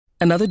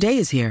Another day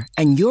is here,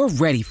 and you're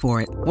ready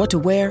for it. What to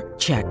wear?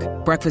 Check.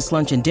 Breakfast,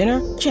 lunch, and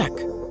dinner? Check.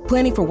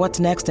 Planning for what's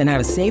next and how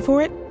to save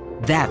for it?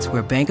 That's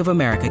where Bank of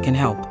America can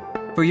help.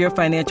 For your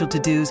financial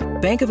to-dos,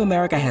 Bank of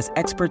America has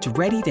experts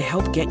ready to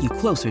help get you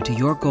closer to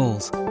your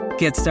goals.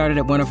 Get started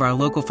at one of our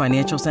local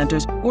financial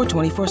centers or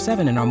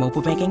 24/7 in our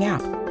mobile banking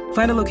app.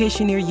 Find a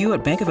location near you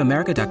at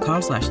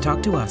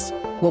bankofamerica.com/talktous.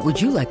 What would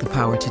you like the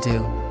power to do?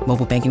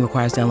 Mobile banking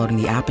requires downloading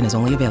the app and is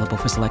only available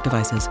for select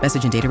devices.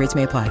 Message and data rates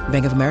may apply.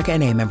 Bank of America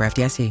N.A., member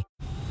FDIC.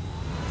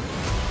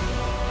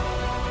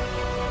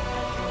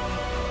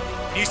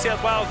 New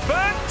South Wales,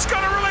 Burns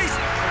got a release.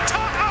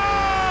 Toto!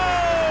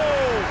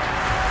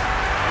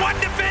 One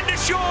defender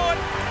short,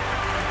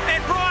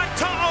 and Brian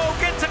Toto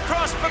gets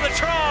across for the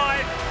try.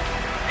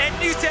 And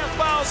New South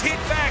Wales hit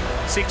back.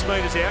 6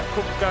 metres out,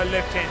 Cook will go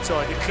left-hand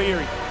side to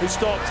Cleary, who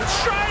stops and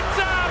straightens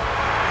up.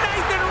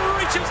 Nathan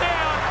reaches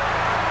out.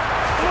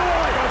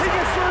 Luai, he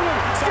gets through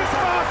them, skips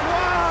past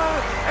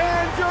one,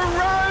 and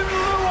Jerome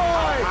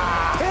Luai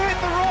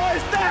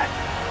pantherised that,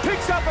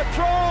 picks up a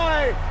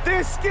try.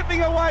 They're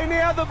skipping away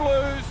now, the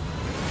Blues.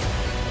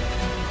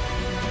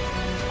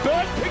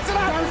 Bird picks it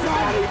up,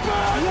 Matty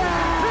Bird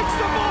picks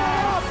the ball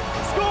up,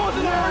 scores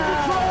an Origin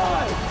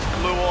try.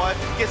 Luai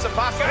gets a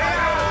pass, gets the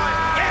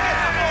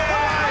ball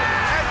away,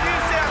 and New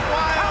South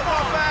Wales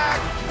are back.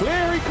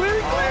 Cleary.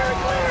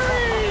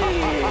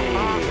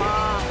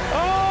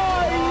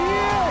 Oh,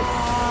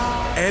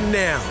 yes! And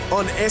now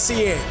on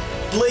SEN,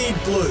 Bleed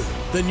Blue,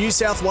 the New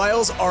South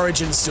Wales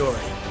origin story.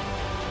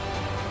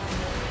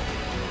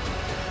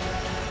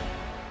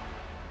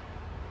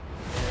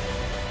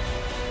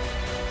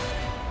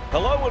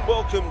 Hello and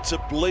welcome to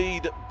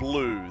Bleed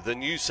Blue, the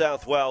New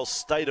South Wales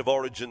State of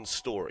Origin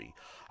story.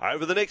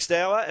 Over the next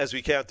hour, as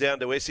we count down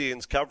to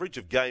SEN's coverage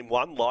of Game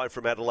 1 live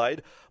from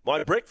Adelaide,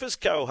 my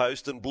breakfast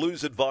co-host and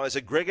Blues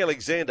advisor Greg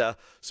Alexander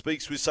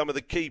speaks with some of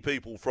the key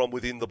people from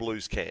within the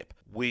Blues camp.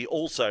 We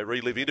also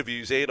relive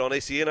interviews aired on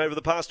SEN over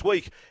the past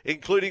week,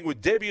 including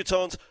with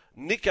debutants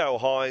Nico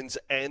Hines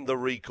and the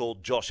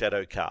recalled Josh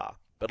Addo-Carr.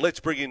 But let's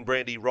bring in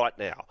Brandy right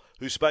now,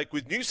 who spoke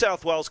with New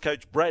South Wales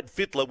coach Brad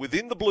Fittler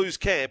within the Blues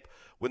camp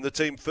when the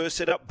team first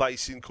set up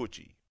base in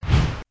Coogee.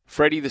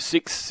 Freddie, the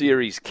 6th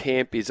series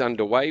camp is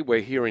underway.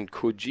 We're here in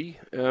Coogee.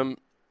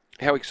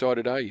 How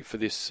excited are you for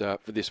this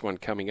one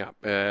coming up?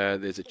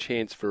 There's a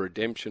chance for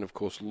redemption, of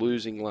course,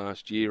 losing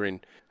last year.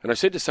 And I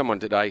said to someone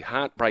today,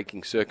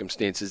 heartbreaking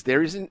circumstances.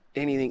 There isn't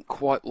anything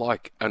quite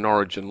like an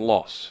Origin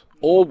loss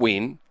or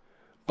win,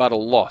 but a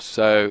loss.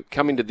 So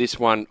coming to this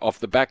one off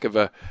the back of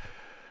a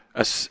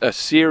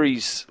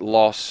series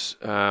loss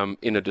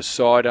in a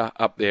decider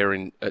up there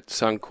at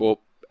Suncorp,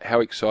 how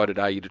excited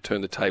are you to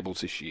turn the tables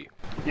this year?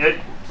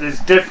 Yeah, there's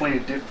definitely a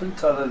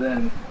difference other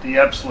than the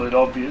absolute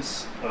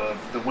obvious of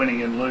the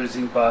winning and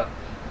losing, but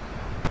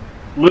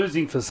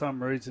losing for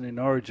some reason in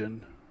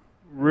Origin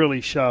really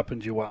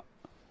sharpens you up.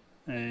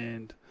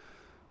 And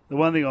the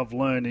one thing I've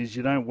learned is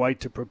you don't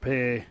wait to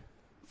prepare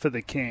for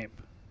the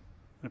camp.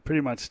 It pretty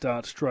much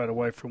starts straight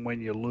away from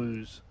when you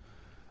lose.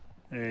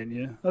 And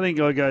yeah, I think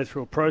I go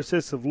through a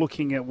process of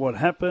looking at what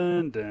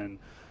happened and,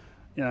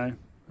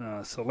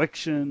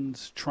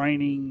 selections,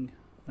 training,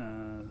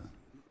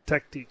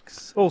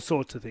 tactics, all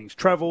sorts of things,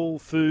 travel,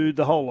 food,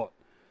 the whole lot.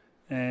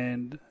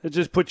 And it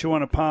just puts you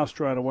on a path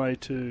straight away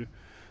to,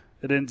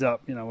 it ends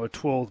up, a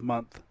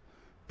 12-month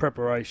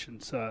preparation.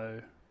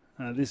 So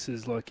this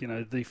is like,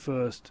 the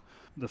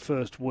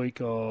first week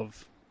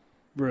of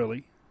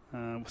really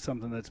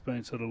something that's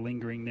been sort of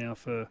lingering now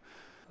for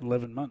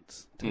 11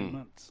 months, 10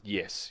 months.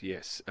 Yes.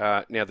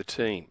 Now the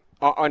team.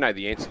 I know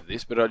the answer to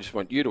this, but I just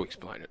want you to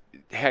explain it,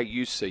 how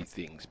you see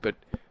things. But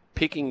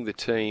picking the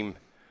team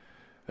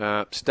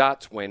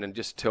starts when, and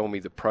just tell me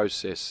the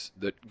process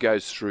that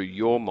goes through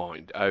your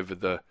mind over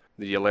the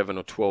 11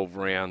 or 12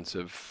 rounds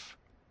of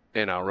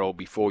NRL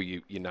before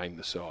you name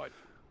the side.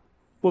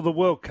 Well, the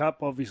World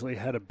Cup obviously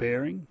had a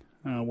bearing,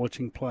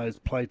 watching players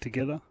play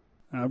together.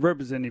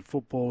 Representative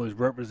football is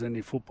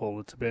representative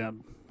football. It's about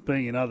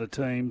being in other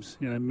teams,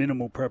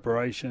 minimal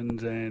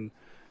preparations and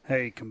how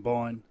you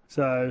combine.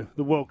 So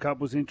the World Cup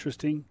was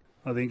interesting.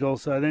 I think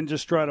also then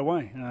just straight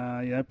away,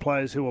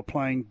 players who are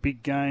playing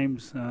big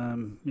games,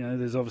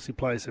 there's obviously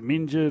players who are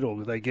injured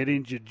or they get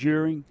injured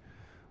during.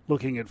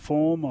 Looking at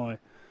form, I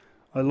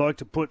like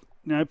to put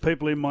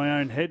people in my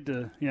own head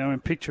to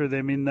and picture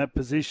them in that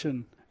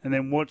position and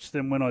then watch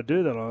them when I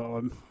do that.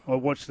 I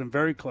watch them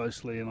very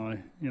closely,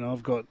 and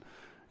I've got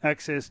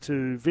access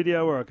to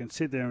video where I can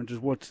sit there and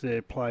just watch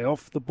their play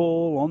off the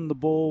ball, on the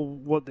ball,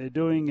 what they're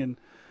doing, and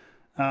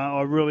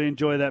I really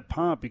enjoy that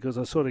part because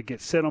I sort of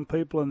get set on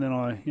people, and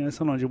then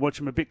sometimes you watch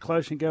them a bit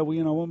close and go, well,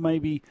 you know what,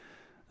 maybe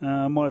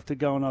I might have to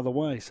go another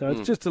way. So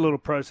it's just a little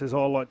process I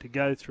like to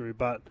go through,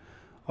 but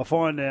I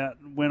find out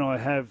when I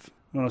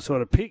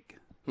sort of pick,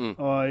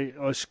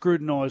 I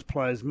scrutinise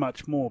players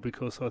much more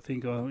because I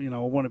think I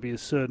want to be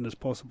as certain as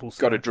possible. So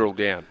got to drill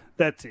down.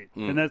 That's it,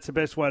 and that's the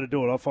best way to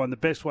do it. I find the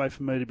best way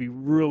for me to be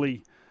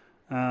really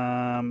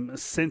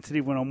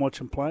sensitive when I'm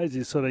watching players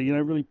is sort of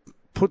really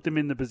put them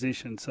in the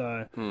position.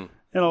 So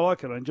And I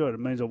like it. I enjoy it. It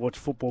means I watch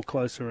football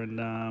closer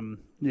and,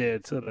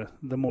 it's sort of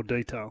the more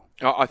detail.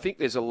 I think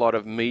there's a lot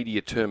of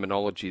media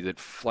terminology that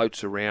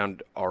floats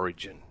around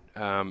Origin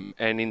and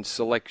in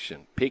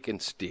selection, pick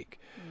and stick,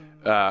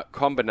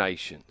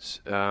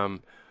 combinations,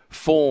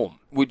 form.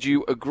 Would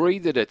you agree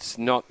that it's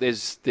not?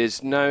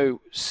 There's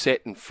no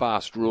set and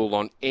fast rule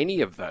on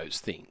any of those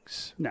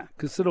things? No,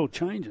 because it all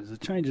changes. It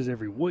changes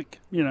every week.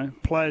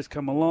 Players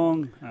come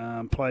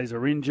along, players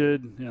are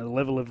injured, the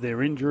level of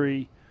their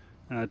injury,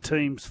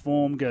 teams'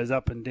 form goes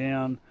up and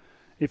down.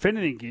 If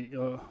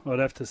anything, I'd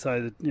have to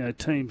say that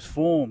teams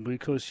form,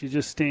 because you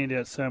just stand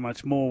out so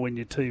much more when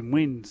your team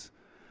wins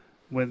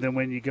than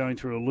when you're going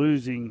through a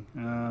losing.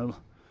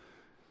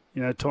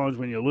 Times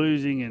when you're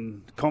losing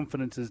and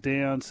confidence is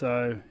down.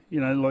 So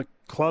like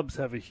clubs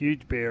have a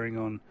huge bearing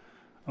on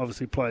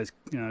obviously players'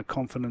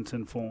 confidence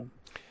and form.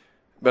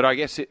 But I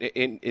guess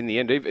in the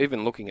end,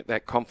 even looking at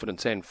that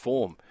confidence and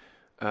form,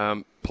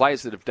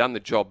 players that have done the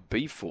job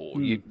before,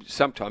 you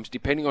sometimes,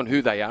 depending on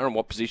who they are and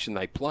what position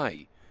they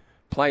play,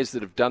 players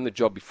that have done the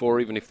job before,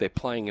 even if they're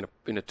playing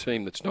in a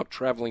team that's not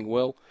travelling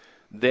well,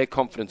 their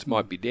confidence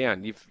might be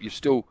down. You've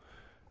still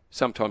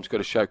sometimes got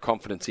to show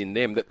confidence in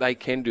them that they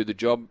can do the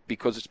job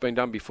because it's been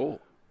done before.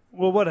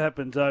 Well, what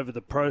happens over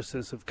the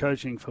process of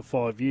coaching for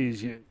 5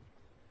 years,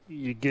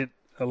 you get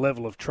a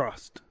level of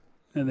trust.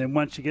 And then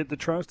once you get the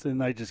trust, then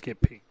they just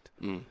get picked.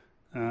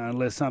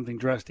 Unless something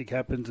drastic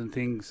happens and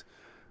things,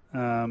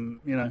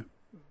 the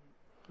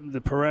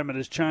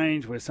parameters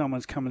change where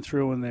someone's coming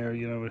through and they're,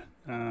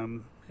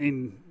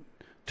 in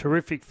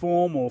terrific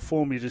form or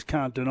form you just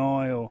can't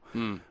deny.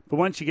 But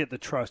once you get the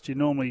trust, you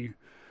normally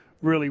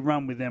really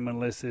run with them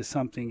unless there's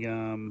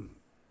something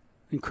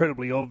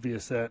incredibly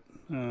obvious that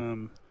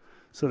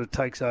sort of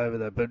takes over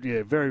that. But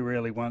very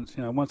rarely once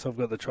I've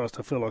got the trust,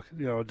 I feel like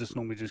I just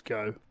normally just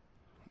go.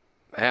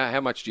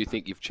 How much do you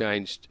think you've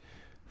changed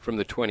from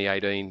the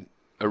 2018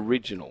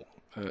 original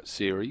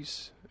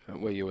series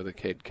where you were the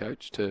head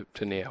coach to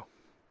now?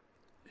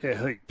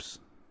 Yeah, heaps.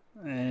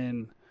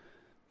 And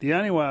the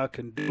only way I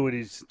can do it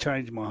is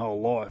change my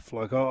whole life.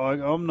 Like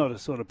I'm not a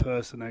sort of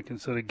person that can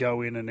sort of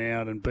go in and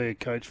out and be a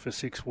coach for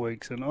 6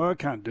 weeks, and I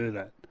can't do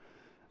that.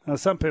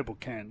 Some people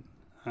can,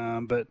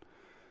 but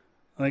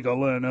I think I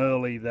learned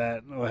early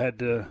that I had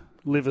to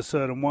live a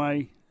certain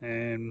way,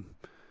 and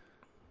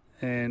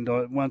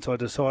once I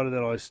decided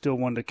that I still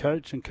wanted to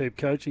coach and keep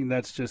coaching,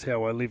 that's just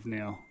how I live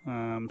now.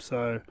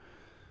 So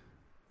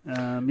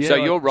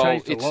your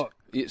role, a lot.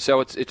 So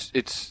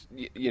it's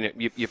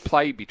you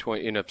play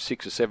between in a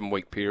 6 or 7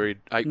 week period,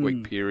 8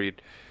 week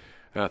period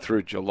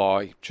through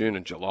June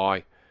and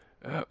July,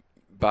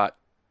 but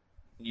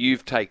you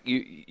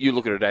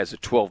look at it as a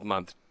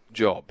 12-month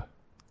job.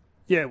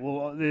 Yeah,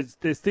 well,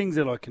 there's things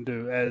that I can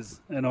do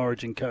as an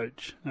Origin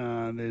coach.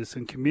 There's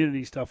some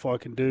community stuff I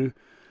can do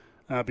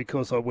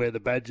because I wear the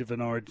badge of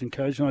an Origin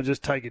coach, and I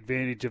just take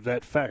advantage of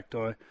that fact.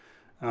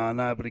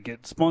 I'm able to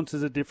get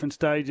sponsors at different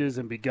stages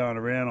and be going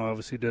around. I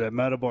obviously do that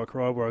motorbike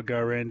ride where I go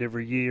around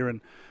every year. And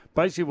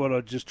basically what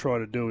I just try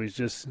to do is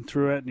just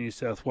throughout New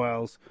South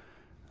Wales,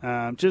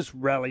 just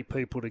rally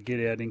people to get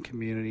out in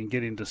community and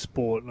get into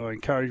sport. And I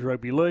encourage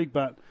rugby league,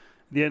 but at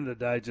the end of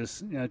the day,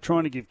 just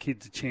trying to give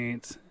kids a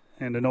chance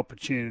and an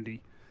opportunity.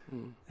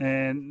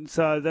 And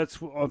so that's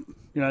what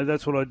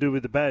I do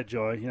with the badge.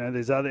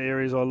 There's other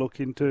areas I look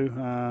into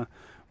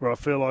where I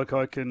feel like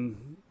I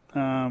can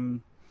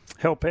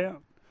help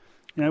out.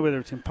 Whether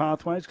it's in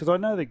pathways, because I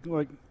know that,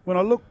 like, when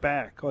I look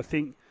back, I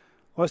think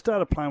I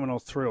started playing when I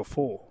was 3 or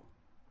 4.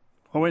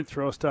 I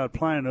started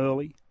playing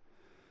early,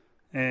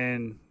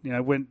 and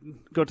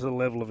got to the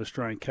level of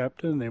Australian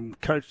captain, and then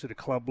coached at a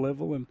club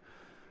level, and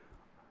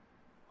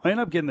I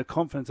ended up getting the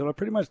confidence that I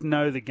pretty much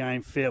know the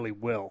game fairly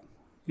well.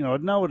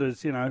 I'd know it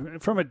as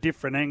from a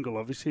different angle,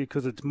 obviously,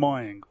 because it's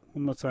my angle.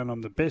 I'm not saying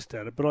I'm the best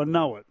at it, but I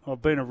know it.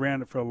 I've been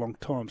around it for a long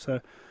time,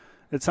 so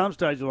at some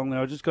stage along there,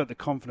 I just got the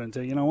confidence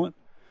that what.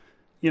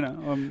 You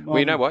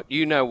know what?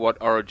 You know what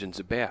Origin's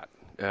about.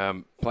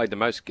 Played the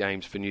most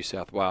games for New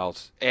South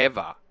Wales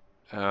ever.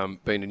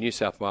 Been a New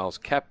South Wales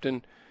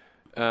captain.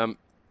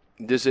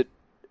 Does it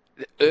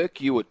irk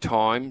you at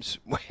times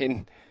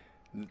when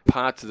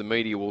parts of the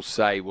media will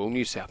say, well,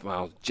 New South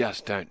Wales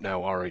just don't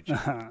know Origin?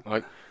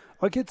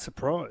 I get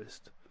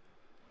surprised.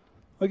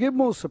 I get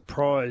more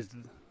surprised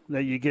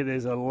that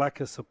there's a lack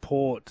of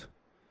support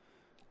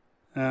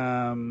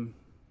throughout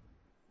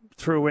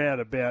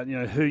about,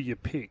 who you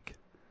pick.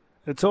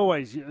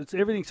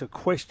 Everything's a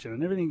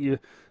question, and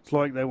it's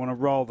like they want to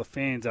roll the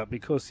fans up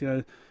because,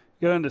 you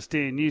got to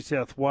understand New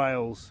South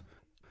Wales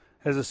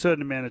has a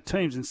certain amount of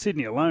teams, and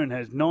Sydney alone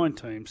has 9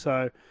 teams.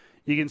 So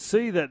you can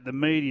see that the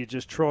media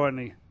just try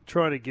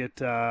to get,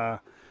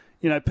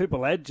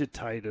 people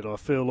agitated, I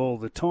feel, all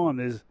the time.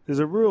 There's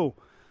a real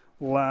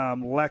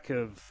lack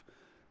of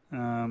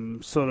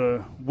sort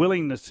of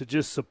willingness to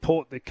just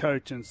support the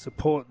coach and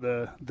support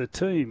the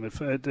team.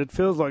 It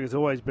feels like it's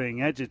always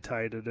being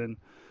agitated, and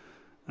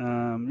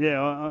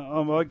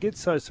I get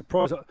so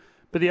surprised.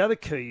 But the other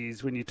key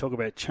is when you talk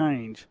about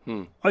change,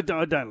 I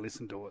don't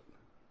listen to it.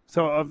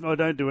 So I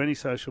don't do any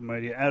social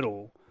media at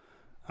all.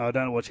 I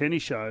don't watch any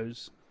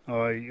shows.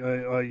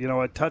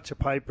 I touch a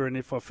paper, and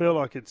if I feel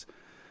like it's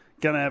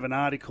going to have an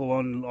article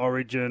on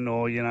Origin,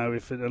 or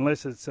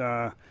unless it's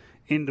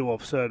into a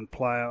certain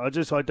player, I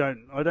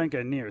don't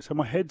go near it. So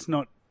my head's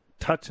not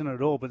touching it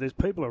at all. But there's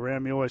people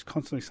around me always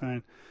constantly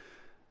saying,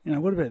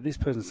 what about this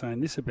person saying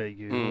this about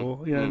you,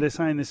 or they're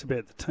saying this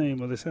about the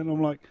team, or they're saying,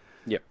 I'm like,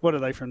 yep. What are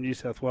they from New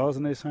South Wales?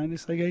 And they're saying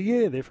this. They go,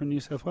 yeah, they're from New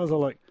South Wales. I'm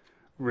like,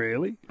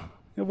 really?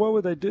 Why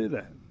would they do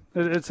that?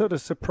 It sort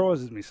of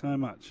surprises me so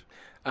much.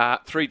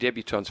 3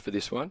 debutants for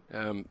this one,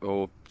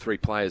 or 3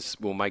 players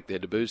will make their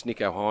debuts.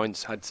 Nicho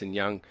Hines, Hudson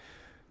Young,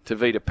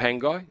 Tavita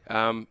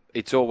Pangai.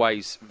 It's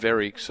always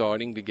very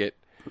exciting to get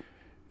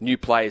new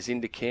players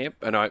into camp,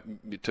 and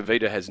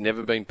Tavita has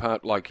never been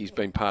he's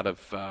been part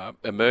of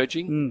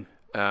emerging,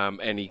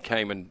 and he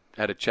came and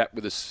had a chat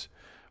with us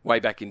way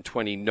back in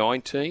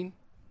 2019,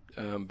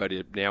 but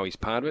now he's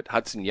part of it.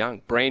 Hudson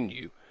Young, brand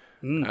new.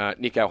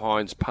 Nicho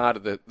Hines, part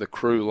of the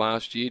crew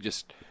last year,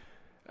 just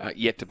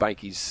yet to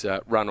make his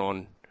run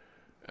on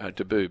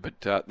debut,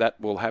 but that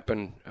will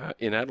happen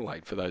in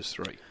Adelaide for those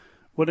 3.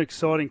 What an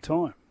exciting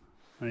time.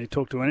 You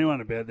talk to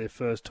anyone about their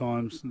first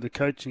times, the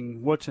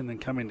coaching, watching them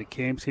come into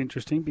camp's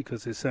interesting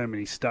because there's so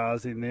many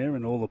stars in there,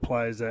 and all the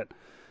players that,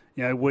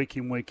 week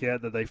in, week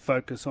out that they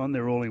focus on,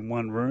 they're all in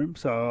one room.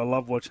 So I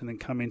love watching them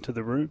come into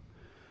the room.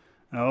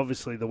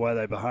 Obviously, the way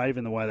they behave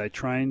and the way they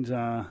train,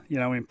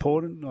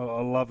 important.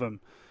 I love them.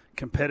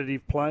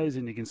 Competitive players,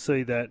 and you can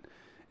see that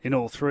in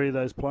all 3 of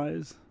those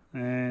players.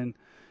 And,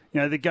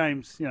 the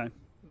game's,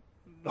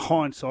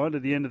 hindsight,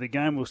 at the end of the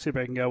game, we'll sit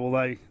back and go,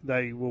 well,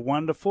 they were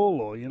wonderful,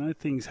 or,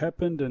 things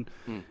happened, and,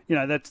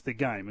 that's the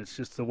game. It's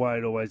just the way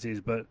it always is.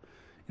 But,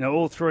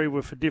 all 3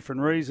 were for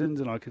different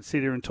reasons, and I could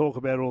sit here and talk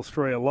about all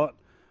 3 a lot.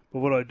 But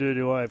what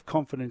I have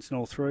confidence in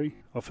all 3.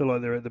 I feel like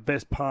they're at the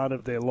best part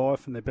of their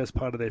life and the best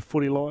part of their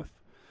footy life.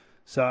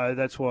 So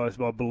that's why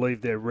I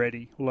believe they're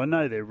ready. Well, I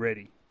know they're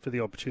ready for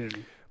the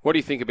opportunity. What do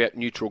you think about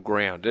neutral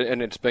ground?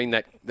 And it's been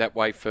that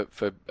way for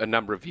a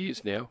number of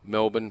years now,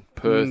 Melbourne,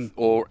 Perth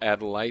or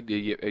Adelaide.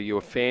 Are you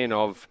a fan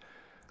of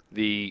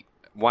the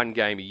one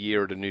game a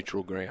year at a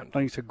neutral ground? I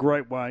think it's a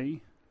great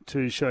way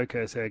to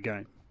showcase our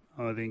game.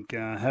 I think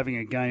having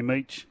a game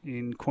each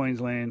in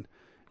Queensland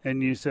and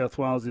New South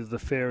Wales is the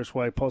fairest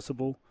way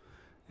possible,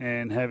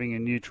 and having a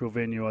neutral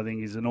venue, I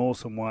think, is an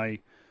awesome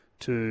way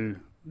to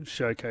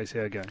showcase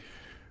our game.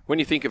 When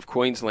you think of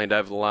Queensland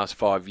over the last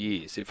 5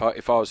 years, if I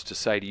was to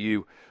say to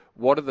you,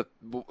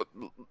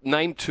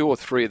 name 2 or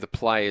 3 of the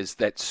players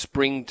that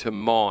spring to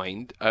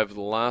mind over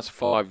the last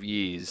 5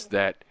 years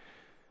that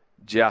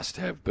just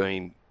have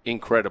been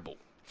incredible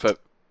for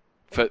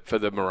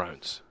the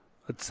Maroons?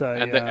 I'd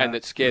say, and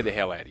that scare the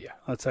hell out of you.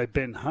 I'd say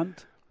Ben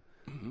Hunt.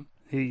 Mm-hmm.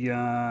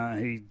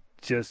 He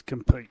just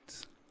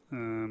competes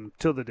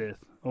till the death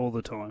all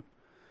the time.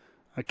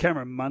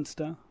 Cameron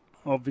Munster,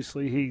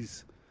 obviously,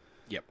 he's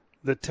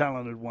the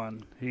talented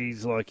one.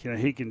 He's like,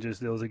 he can just,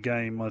 there was a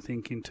game, I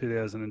think, in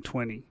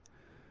 2020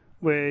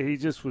 where he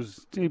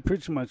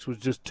pretty much was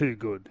just too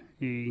good.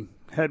 He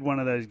had one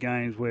of those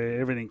games where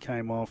everything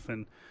came off,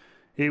 and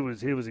he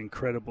was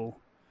incredible.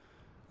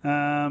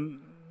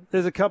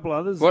 There's a couple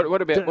others.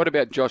 What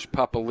about Josh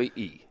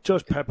Papali'i?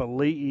 Josh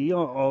Papali'i,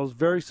 I was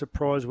very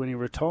surprised when he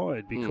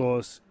retired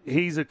because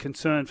he's a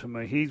concern for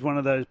me. He's one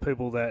of those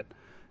people that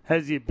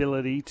has the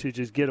ability to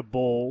just get a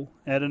ball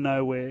out of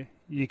nowhere.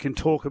 You can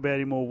talk about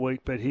him all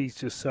week, but he's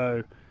just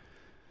so,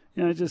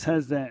 just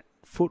has that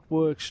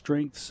footwork,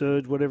 strength,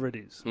 surge, whatever it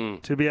is,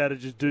 to be able to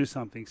just do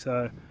something.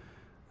 So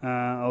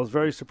I was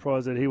very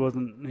surprised that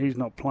he's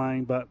not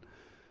playing. But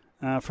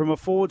from a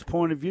forward's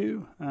point of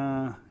view,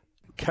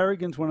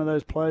 Carrigan's one of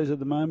those players at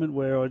the moment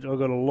where I've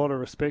got a lot of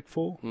respect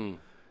for.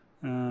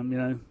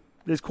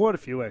 There's quite a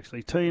few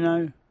actually.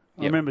 Tino,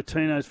 I remember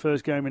Tino's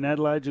first game in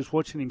Adelaide, just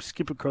watching him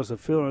skip across the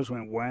field, I just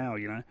went, wow,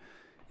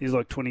 He's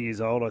like 20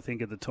 years old, I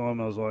think, at the time.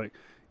 I was like,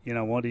 you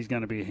know what, he's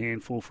going to be a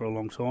handful for a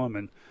long time,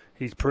 and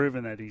he's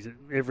proven that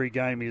every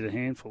game he's a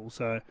handful.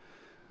 So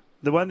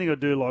the one thing I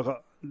do like,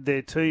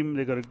 their team,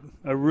 they've got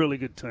a really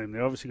good team.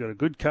 They've obviously got a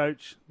good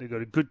coach. They've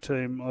got a good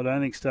team. I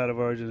don't think Start of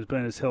Origin has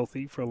been as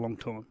healthy for a long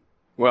time.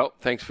 Well,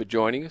 thanks for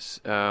joining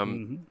us.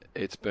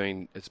 It's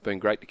been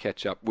great to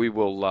catch up. We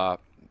will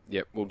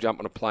we'll jump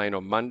on a plane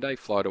on Monday,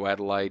 fly to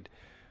Adelaide,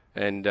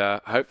 and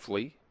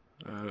hopefully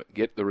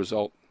get the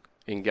result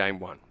in Game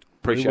 1.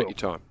 Appreciate your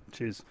time.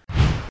 Cheers.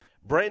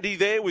 Brandy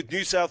there with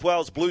New South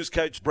Wales Blues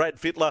coach Brad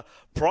Fittler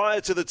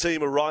prior to the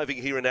team arriving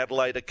here in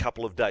Adelaide a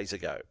couple of days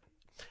ago.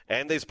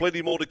 And there's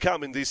plenty more to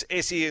come in this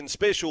SEN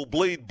special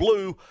Bleed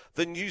Blue,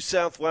 the New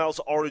South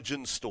Wales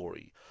Origin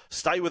story.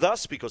 Stay with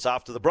us because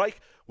after the break,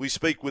 we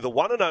speak with the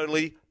one and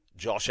only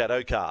Josh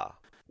Addo-Carr.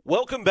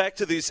 Welcome back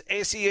to this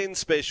SEN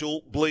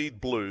special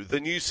Bleed Blue, the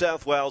New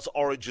South Wales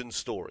Origin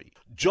story.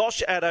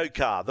 Josh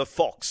Addo-Carr, the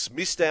Fox,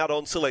 missed out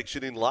on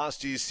selection in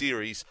last year's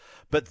series,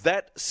 but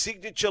that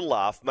signature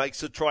laugh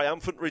makes a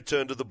triumphant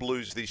return to the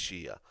Blues this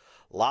year.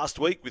 Last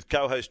week, with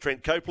co-host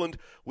Trent Copeland,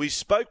 we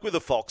spoke with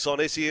the Fox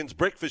on SEN's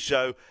breakfast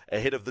show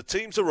ahead of the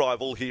team's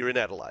arrival here in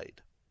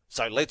Adelaide.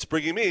 So let's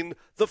bring him in,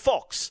 the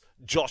Fox,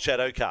 Josh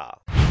Adokar.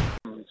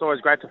 It's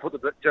always great to put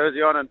the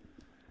jersey on and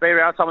be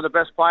around some of the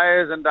best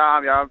players, and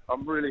I'm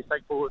really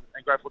thankful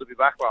and grateful to be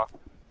back, bro.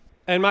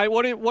 And, mate,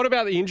 what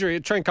about the injury?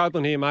 Trent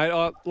Copeland here, mate.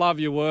 I love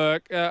your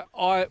work.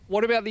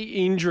 What about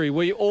the injury?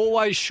 Were you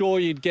always sure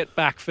you'd get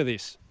back for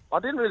this? I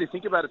didn't really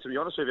think about it, to be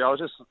honest with you. I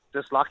was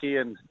just lucky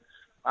and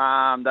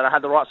that I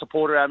had the right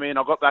support around me, and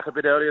I got back a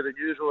bit earlier than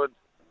usual. And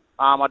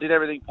I did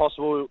everything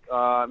possible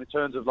in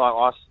terms of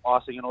like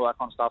icing and all that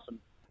kind of stuff. And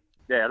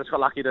yeah, I just got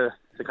lucky to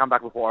come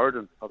back before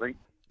Origin, I think.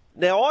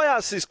 Now, I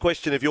asked this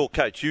question of your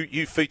coach.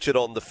 You featured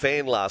on The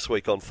Fan last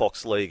week on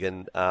Fox League,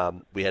 and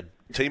we had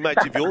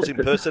teammates of yours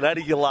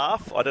impersonating your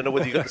laugh. I don't know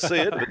whether you got to see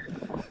it,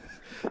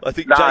 but I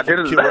think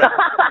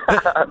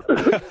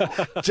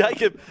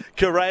Jacob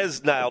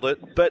Carraz nailed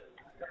it. But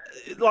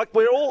like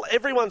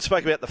everyone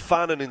spoke about the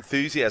fun and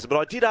enthusiasm. But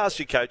I did ask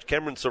you, Coach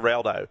Cameron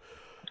Ciraldo,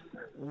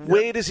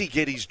 where does he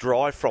get his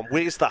drive from?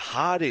 Where's the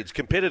hard edge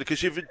competitor?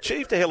 Because you've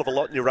achieved a hell of a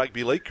lot in your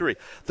rugby league career.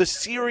 The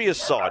serious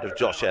side of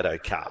Josh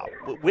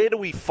Adokar, where do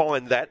we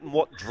find that, and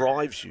what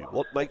drives you?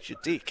 What makes you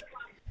tick?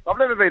 I've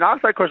never been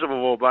asked that question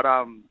before, but no,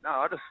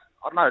 I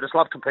don't know. I just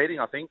love competing,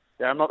 I think.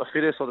 Yeah, I'm not the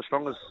fittest or the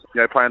strongest,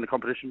 playing the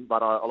competition,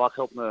 but I like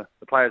helping the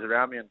players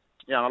around me, and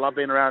I love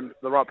being around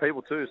the right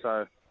people too.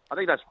 So I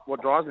think that's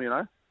what drives me,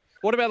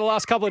 What about the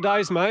last couple of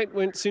days, mate?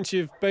 Since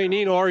you've been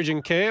in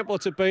Origin camp,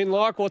 what's it been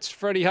like? What's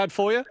Freddie had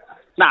for you?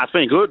 Nah, it's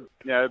been good.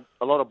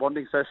 A lot of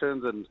bonding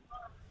sessions and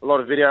a lot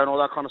of video and all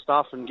that kind of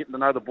stuff, and getting to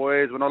know the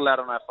boys. We're not allowed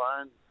on our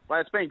phone. But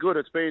it's been good.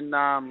 It's been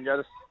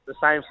the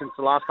same since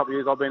the last couple of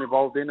years I've been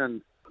involved in,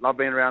 and love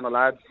being around the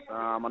lads.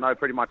 I know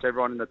pretty much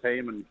everyone in the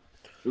team, and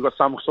we've got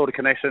some sort of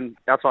connection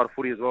outside of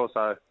footy as well.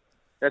 So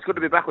it's good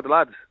to be back with the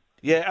lads.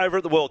 Yeah, over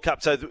at the World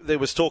Cup, so there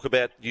was talk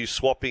about you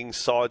swapping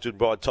sides with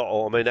Brian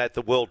Toto. I mean, at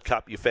the World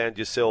Cup, you found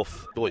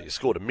yourself, you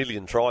scored 1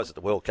 million tries at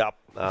the World Cup,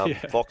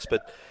 Fox,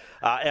 but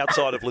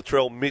outside of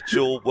Latrell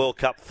Mitchell, World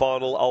Cup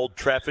final, Old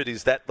Trafford,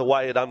 is that the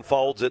way it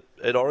unfolds at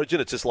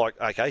Origin? It's just like,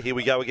 okay, here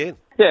we go again.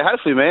 Yeah,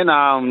 hopefully, man.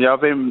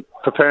 I've been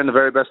preparing the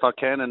very best I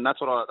can, and that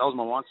was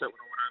my mindset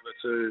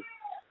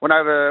when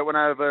I went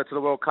over to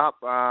the World Cup.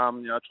 I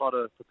try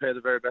to prepare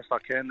the very best I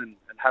can and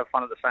have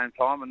fun at the same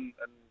time, and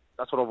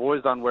that's what I've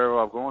always done wherever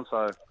I've gone.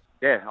 So,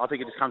 yeah, I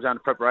think it just comes down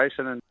to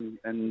preparation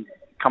and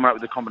coming up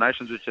with the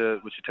combinations with your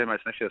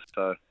teammates next year.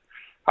 So,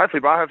 hopefully,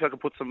 bro, I can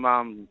put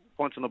some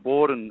points on the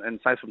board and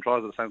save some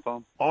tries at the same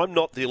time. I'm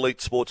not the elite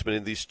sportsman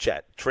in this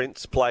chat.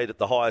 Trent's played at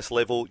the highest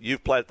level.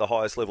 You've played at the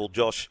highest level,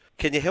 Josh.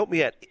 Can you help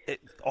me out?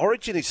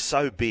 Origin is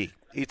so big.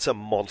 It's a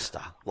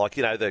monster. Like,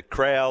 the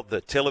crowd,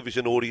 the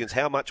television audience,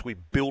 how much we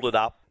build it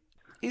up.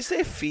 Is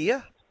there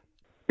fear?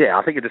 Yeah,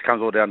 I think it just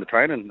comes all down to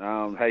training,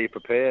 how you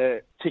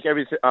prepare, tick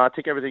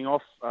everything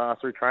off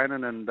through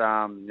training, and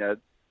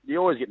you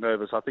always get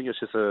nervous. I think it's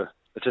just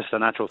a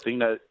natural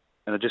thing,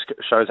 and it just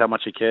shows how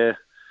much you care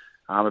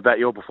about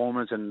your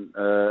performance and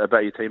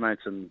about your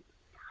teammates and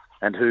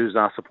who's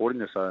supporting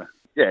you. So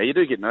yeah, you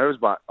do get nervous,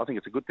 but I think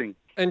it's a good thing.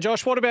 And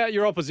Josh, what about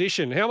your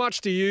opposition? How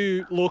much do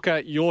you look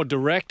at your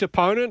direct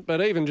opponent,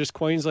 but even just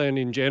Queensland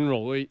in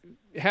general?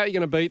 How are you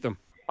going to beat them?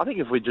 I think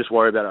if we just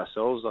worry about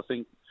ourselves, I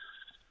think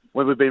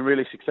when we've been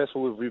really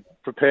successful, we've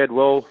prepared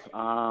well.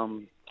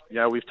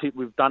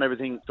 We've done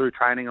everything through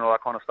training and all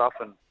that kind of stuff,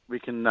 and we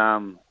can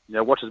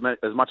watch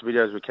as much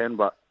video as we can,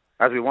 but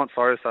as we want.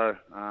 So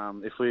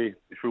if we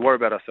worry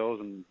about ourselves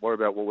and worry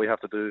about what we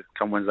have to do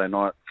come Wednesday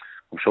night,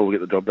 I'm sure we'll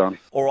get the job done.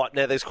 All right,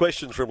 now there's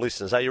questions from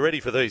listeners. Are you ready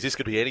for these? This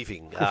could be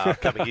anything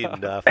coming in,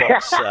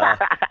 Fox.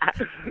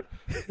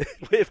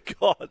 We've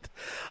got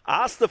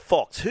Ask the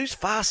Fox, who's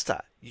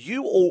faster,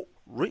 you or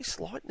Reece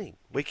Lightning?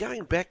 We're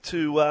going back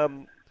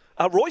to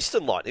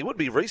Royston Lightning. It wouldn't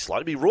be Reece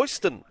Lightning, it would be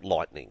Royston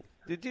Lightning.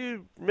 Did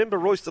you remember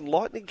Royston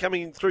Lightning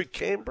coming through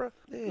Canberra?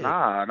 Yeah.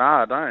 No,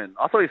 I don't.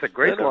 I thought he said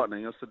Grease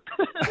Lightning. I said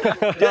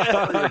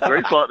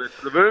Grease Lightning.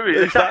 It's the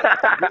movie.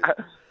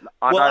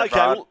 I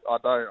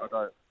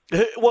don't.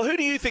 Well, who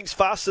do you think's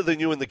faster than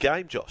you in the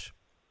game, Josh?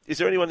 Is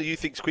there anyone that you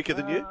think's quicker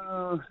than you?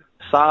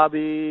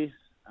 Sabi,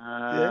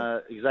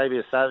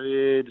 Xavier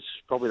Savage,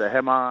 probably the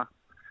Hammer.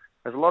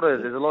 There's a lot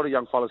of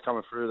young fellas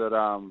coming through that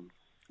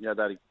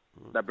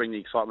that bring the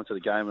excitement to the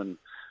game, and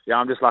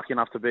I'm just lucky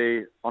enough to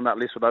be on that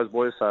list with those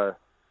boys. So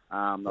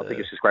I think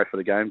it's just great for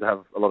the game to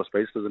have a lot of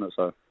speedsters in it.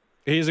 So.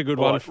 Here's a good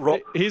one.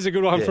 Right, Here's a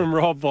good one from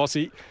Rob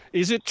Vossi.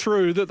 Is it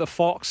true that the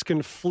Fox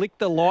can flick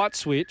the light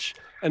switch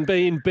and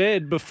be in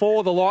bed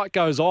before the light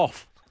goes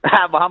off?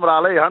 Muhammad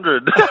Ali,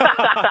 100. Is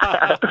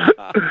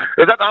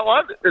that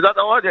one?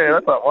 Yeah,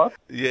 that's that one.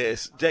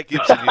 Yes, Jack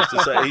Gibson used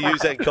to say he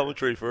used that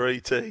commentary for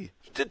ET.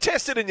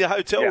 Test it in your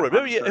hotel room. Who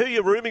are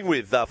you rooming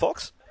with,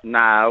 Fox?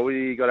 Nah,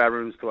 we got our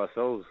rooms to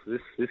ourselves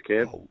this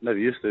camp. Never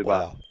used to,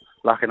 but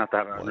lucky enough to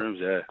have our own rooms.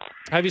 Yeah.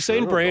 Have you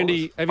seen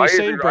Brandy? Have you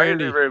seen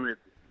Brandy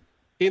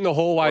in the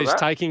hallways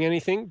taking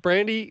anything?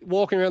 Brandy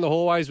walking around the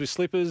hallways with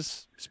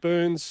slippers,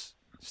 spoons,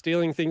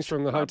 stealing things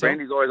from the hotel?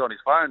 Brandy's always on his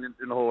phone in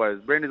the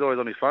hallways. Brandy's always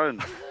on his phone.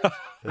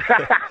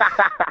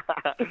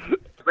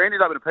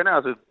 Brandy's up in the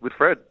penthouse with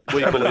Fred.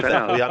 We believe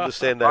that. We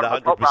understand that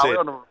 100%.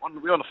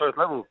 We're on the first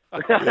level.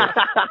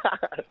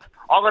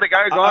 I've got to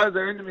go, guys.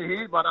 They're into me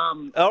here, but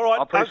all right,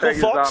 I appreciate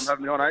Uncle Fox. you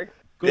having me on, eh?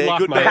 Good luck,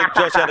 good mate. man,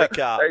 Josh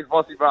Adokar. Thanks,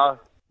 bossy, bro.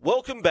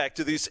 Welcome back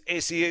to this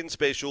SEN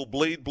special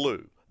Bleed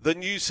Blue, the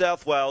New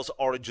South Wales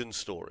origin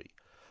story.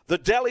 The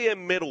Dally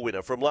M medal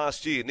winner from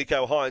last year,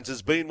 Nicho Hynes,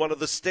 has been one of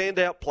the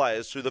standout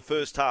players through the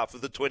first half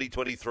of the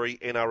 2023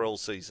 NRL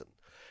season.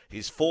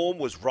 His form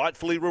was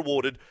rightfully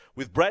rewarded,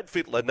 with Brad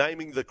Fittler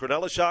naming the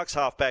Cronulla Sharks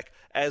halfback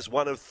as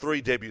one of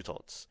 3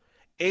 debutants.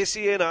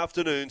 SEN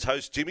Afternoons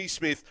host Jimmy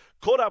Smith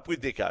caught up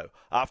with Nicho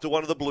after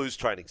one of the Blues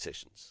training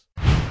sessions.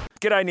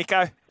 G'day,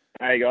 Nicho.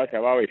 Hey, guys.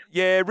 How are we?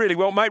 Yeah, really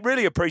well, mate.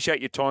 Really appreciate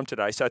your time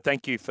today, so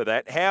thank you for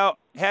that. How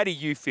do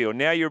you feel?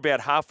 Now you're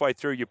about halfway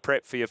through your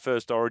prep for your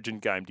first Origin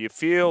game. Do you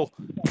feel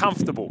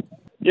comfortable?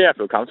 Yeah, I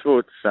feel comfortable.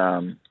 It's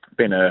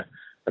been a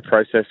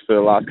process for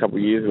the last couple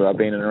of years where I've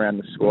been in and around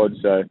the squad,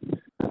 so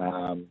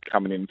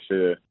coming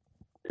into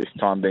this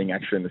time being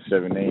actually in the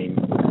 17,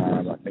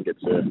 I think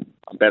I'm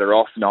better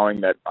off knowing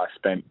that I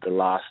spent the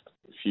last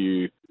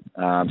few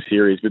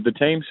series with the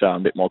team, so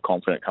I'm a bit more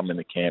confident coming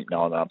into camp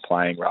knowing that I'm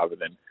playing rather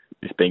than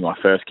this being my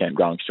first camp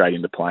going straight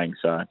into playing.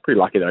 So I'm pretty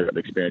lucky that I got to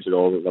experience it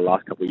all over the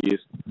last couple of years.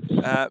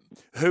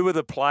 Who are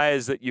the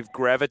players that you've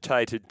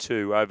gravitated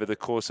to over the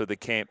course of the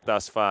camp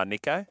thus far,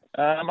 Nicho?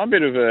 I'm a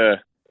bit of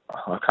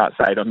I can't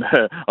say it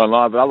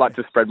online, but I like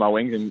to spread my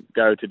wings and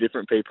go to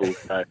different people.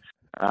 So,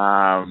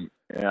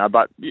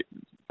 but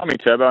I mean,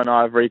 Turbo and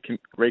I have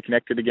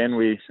reconnected again.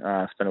 We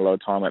spent a lot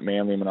of time at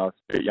Manly when I was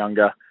a bit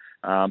younger,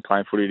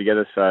 playing footy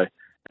together. So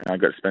I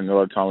got to spend a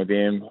lot of time with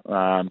him,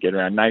 get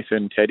around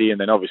Nathan, Teddy, and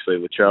then obviously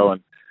Latrell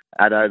and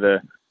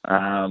Addo,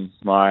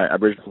 my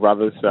Aboriginal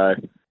brothers. So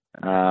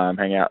I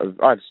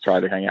just try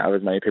to hang out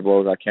with as many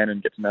people as I can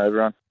and get to know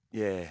everyone.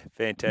 Yeah,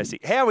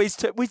 fantastic. How is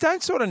we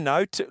don't sort of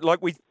know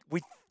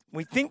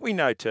we think we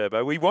know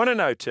Turbo. We want to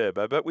know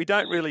Turbo, but we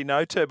don't really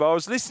know Turbo. I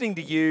was listening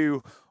to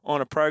you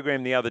on a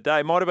program the other day.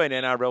 It might have been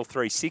NRL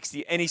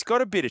 360, and he's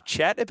got a bit of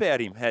chat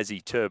about him, has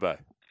he, Turbo?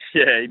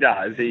 Yeah, he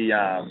does. He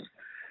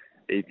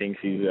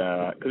thinks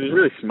because he's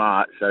really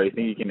smart, so he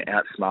thinks he can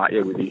outsmart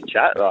you with his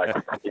chat. Like,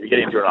 if you get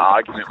into an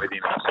argument with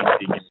him, he thinks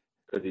he can,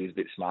 because he's a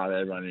bit smarter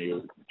than everyone,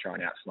 he'll try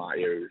and outsmart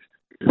you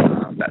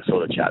with that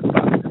sort of chat. But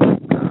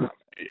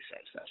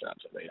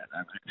absolutely don't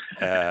know,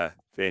 mate.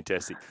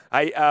 Fantastic.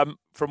 Hey,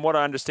 from what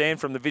I understand,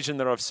 from the vision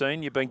that I've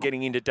seen, you've been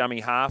getting into dummy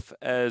half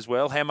as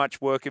well. How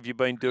much work have you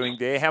been doing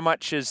there? How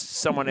much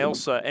has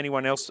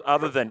anyone else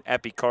other than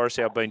Appy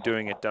Coruscant been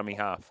doing at dummy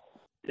half?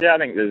 Yeah, I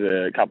think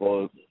there's a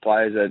couple of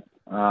players that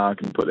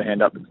can put their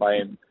hand up and play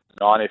in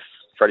 9 if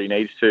Freddie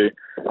needs to.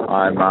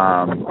 I think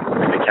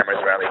the cameras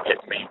are only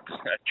getting me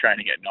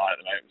training at 9 at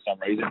the moment for some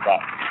reason,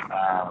 but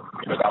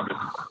I'm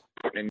just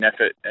putting in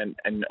effort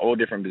and all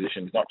different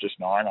positions, not just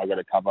 9. I've got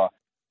to cover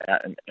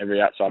out in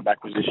every outside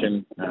back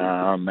position,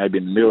 maybe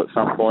in the middle at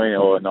some point,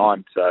 or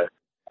 9. So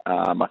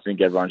I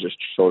think everyone's just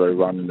sort of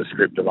running the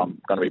script of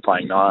I'm going to be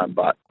playing 9,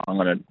 but I'm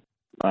going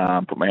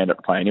to put my hand up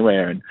to play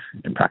anywhere and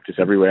practice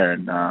everywhere.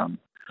 And so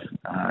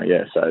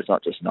it's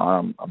not just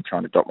 9. I'm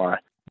trying to dot my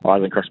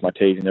I's and cross my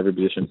T's in every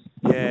position.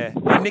 Yeah.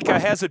 And Nicho,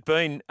 how's it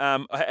been?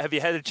 Have you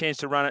had a chance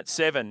to run at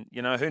 7?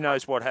 You know, who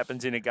knows what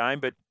happens in a game,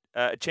 but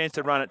a chance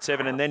to run at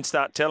 7 and then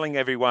start telling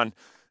everyone,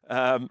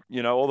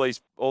 all these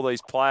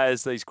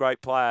players, these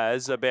great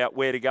players, about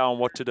where to go and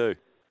what to do.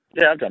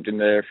 Yeah, I've jumped in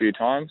there a few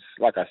times.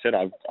 Like I said,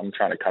 I'm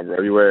trying to cover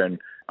everywhere, and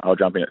I'll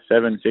jump in at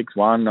 7, 6,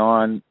 1,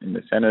 9 in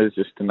the centres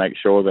just to make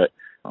sure that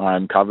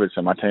I'm covered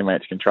so my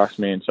teammates can trust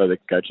me and so the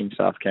coaching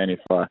staff can if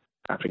I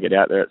have to get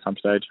out there at some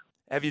stage.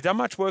 Have you done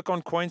much work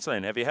on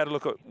Queensland? Have you had a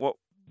look at what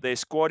their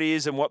squad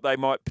is and what they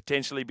might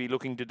potentially be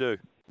looking to do?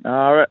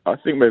 I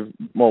think we're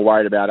more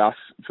worried about us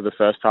for the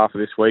first half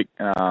of this week.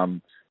 I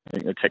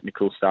think the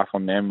technical stuff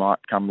on them might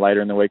come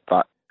later in the week,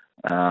 but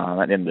at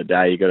the end of the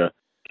day, you got to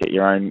get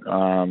your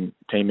own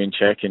team in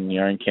check and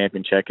your own camp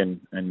in check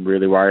and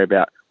really worry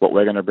about what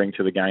we're going to bring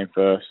to the game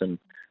first, and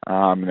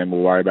then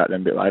we'll worry about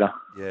them a bit later.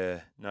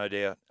 Yeah, no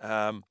doubt.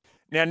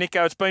 Now,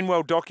 Nicho, it's been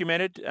well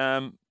documented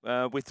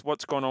with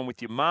what's gone on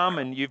with your mum,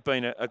 and you've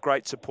been a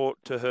great support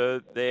to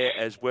her there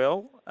as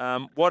well.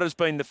 What has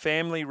been the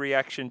family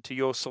reaction to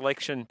your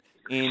selection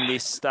in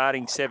this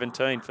starting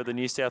 17 for the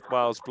New South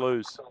Wales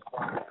Blues?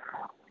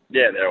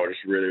 Yeah, they're all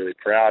just really, really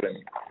proud and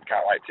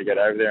can't wait to get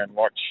over there and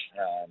watch.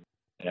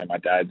 My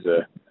dad's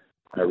a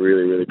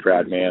really, really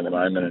proud man at the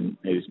moment, and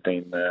he's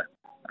been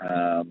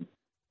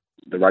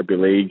the rugby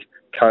league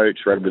coach,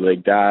 rugby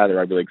league dad, a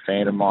rugby league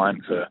fan of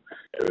mine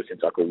ever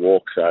since I could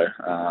walk. So,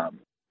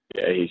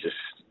 he's just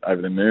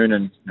over the moon,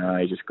 and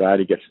he's just glad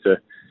he gets to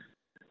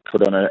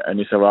put on a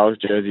New South Wales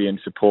jersey and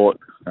support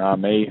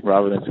me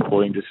rather than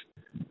supporting just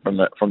from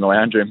the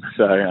lounge room.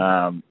 So,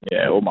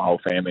 all my whole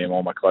family and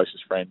all my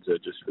closest friends are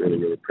just really,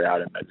 really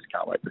proud, and they just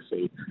can't wait to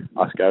see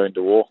us go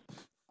into war.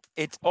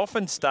 It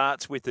often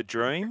starts with a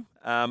dream,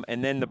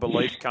 and then the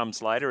belief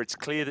comes later. It's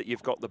clear that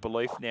you've got the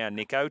belief now,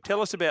 Nicho. Tell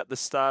us about the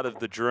start of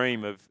the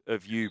dream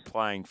of you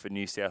playing for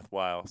New South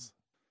Wales.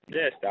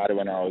 Yeah, it started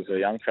when I was a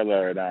young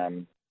fella at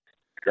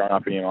growing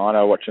up in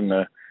Yamano, watching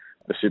the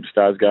the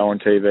superstars go on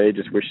TV,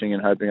 just wishing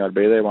and hoping I'd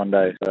be there one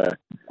day. So,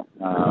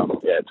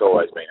 it's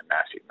always been a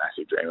massive,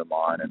 massive dream of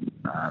mine, and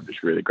I'm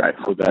just really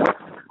grateful that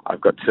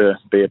I've got to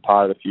be a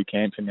part of a few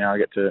camps, and now I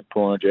get to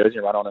pull on a jersey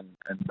and run on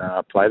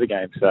and play the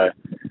game. So,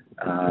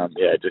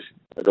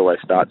 it always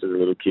starts as a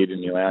little kid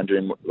in your lounge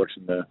room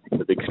watching the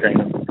big screen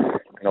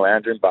in the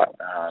lounge room, but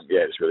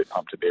just really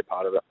pumped to be a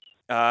part of it.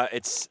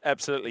 It's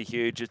absolutely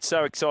huge. It's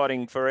so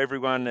exciting for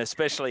everyone,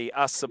 especially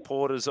us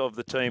supporters of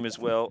the team as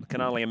well.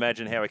 Can only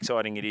imagine how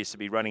exciting it is to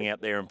be running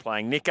out there and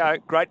playing. Nico,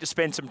 great to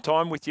spend some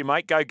time with you,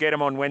 mate. Go get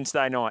them on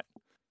Wednesday night.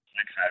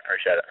 Thanks, mate.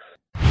 Appreciate it.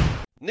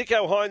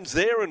 Nico Hines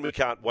there, and we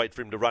can't wait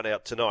for him to run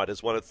out tonight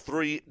as one of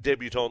 3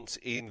 debutants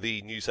in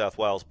the New South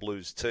Wales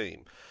Blues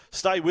team.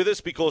 Stay with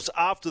us because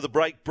after the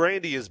break,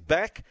 Brandy is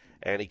back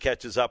and he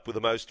catches up with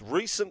the most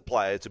recent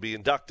player to be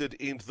inducted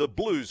into the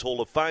Blues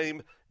Hall of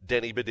Fame,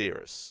 Danny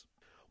Badiris.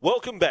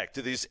 Welcome back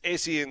to this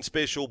SEN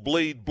special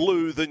Bleed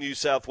Blue, the New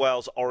South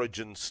Wales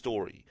origin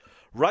story.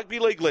 Rugby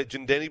league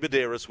legend Danny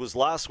Badiris was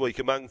last week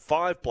among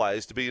 5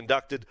 players to be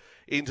inducted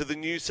into the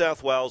New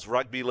South Wales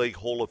Rugby League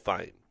Hall of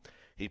Fame.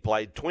 He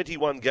played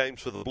 21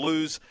 games for the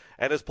Blues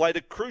and has played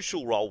a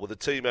crucial role with the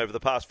team over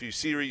the past few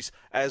series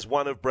as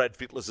one of Brad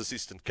Fittler's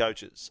assistant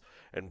coaches.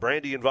 And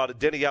Brandy invited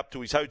Danny up to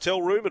his hotel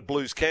room at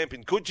Blues Camp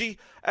in Coogee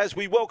as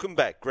we welcome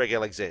back Greg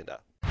Alexander.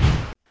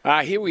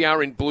 Here we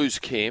are in Blues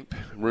Camp,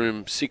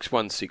 room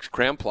 616,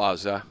 Crown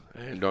Plaza,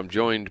 and I'm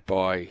joined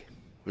by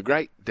the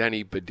great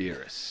Danny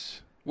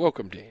Badiris.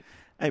 Welcome, Dan.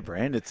 Hey,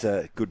 Brand, it's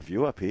a good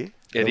view up here.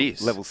 It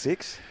is. Level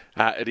 6?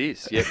 It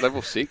is, yeah,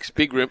 level 6.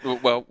 Big room.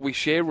 Well, we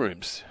share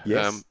rooms.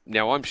 Yes.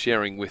 Now I'm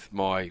sharing with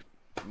my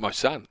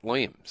son,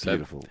 Liam. So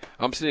beautiful.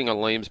 I'm sitting on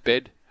Liam's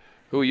bed.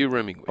 Who are you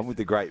rooming with? I'm with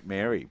the great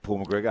Mary,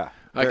 Paul McGregor.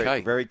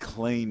 Okay. Very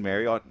clean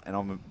Mary, and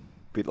I'm a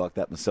bit like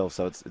that myself,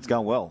 so it's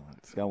going well.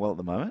 It's going well at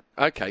the moment.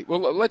 Okay, well,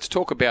 let's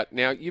talk about,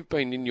 now, you've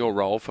been in your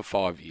role for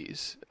 5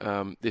 years.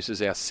 This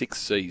is our 6th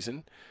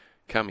season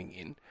coming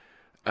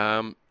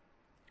in.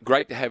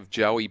 Great to have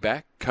Joey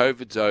back.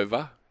 COVID's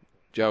over.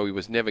 Joey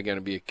was never going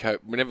to be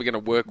we're never going to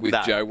work with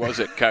Joe, was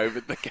it,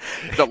 COVID,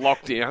 the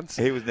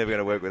lockdowns? He was never going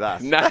to work with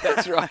us. No,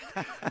 that's right.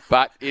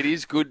 But it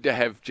is good to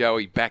have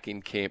Joey back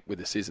in camp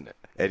with us, isn't it?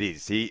 It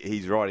is.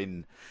 He's right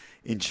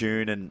in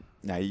tune, and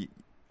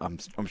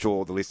I'm sure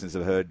all the listeners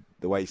have heard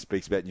the way he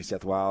speaks about New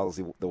South Wales,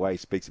 the way he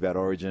speaks about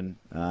Origin.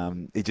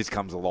 He just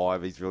comes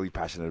alive. He's really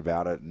passionate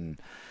about it, and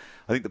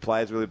I think the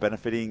players really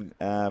benefiting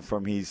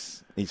from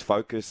his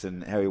focus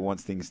and how he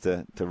wants things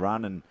to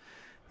run. And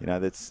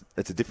that's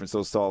a different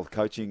sort of style of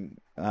coaching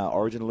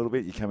Origin a little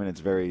bit. You come in, it's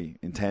very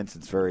intense,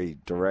 it's very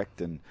direct,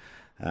 and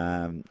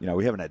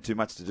we haven't had too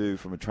much to do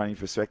from a training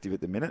perspective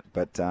at the minute.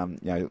 But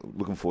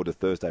looking forward to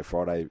Thursday,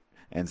 Friday,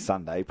 and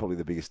Sunday, probably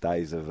the biggest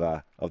days of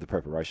the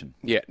preparation.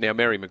 Yeah. Now,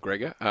 Mary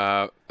McGregor,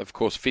 of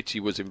course, Fitzy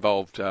was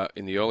involved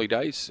in the early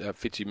days.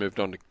 Fitzy moved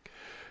on to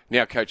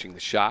now coaching the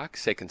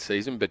Sharks, second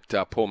season, but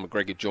Paul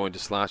McGregor joined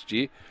us last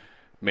year.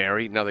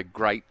 Mary, another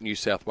great New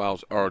South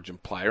Wales Origin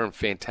player, and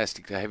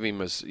fantastic to have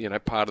him as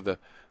part of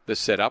the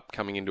setup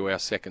coming into our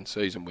second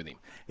season with him.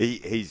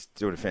 He's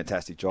doing a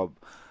fantastic job.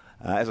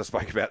 As I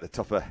spoke about at the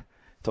top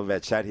of our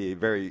chat here,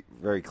 very,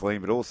 very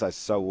clean, but also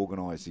so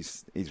organised.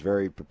 He's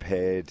very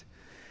prepared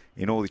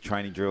in all his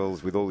training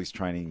drills, with all his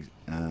training,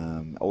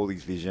 all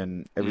his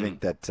vision, everything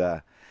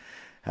that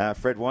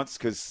Fred wants,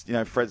 because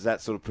Fred's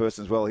that sort of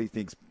person as well. He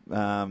thinks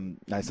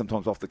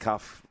sometimes off the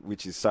cuff,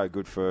 which is so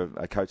good for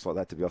a coach like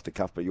that to be off the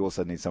cuff, but you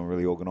also need someone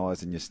really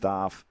organised in your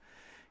staff.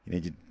 You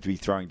need to be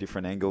throwing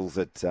different angles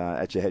at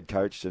your head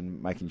coach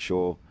and making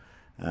sure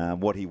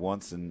what he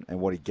wants and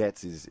what he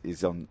gets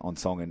is on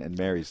song, and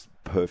Mary's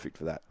perfect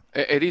for that.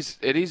 It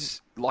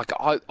is like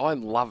I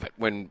love it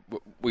when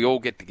we all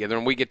get together,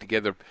 and we get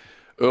together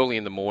early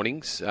in the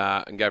mornings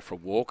and go for a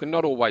walk, and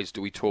not always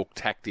do we talk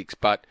tactics,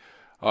 but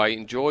I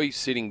enjoy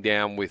sitting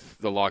down with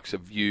the likes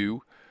of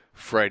you,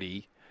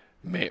 Freddie,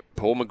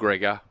 Paul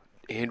McGregor,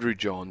 Andrew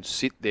Johns,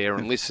 sit there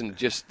and listen.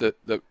 Just the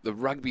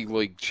rugby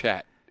league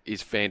chat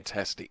is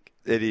fantastic.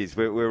 It is.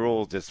 We're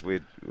all just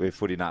we're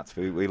footy nuts.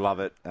 We love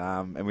it,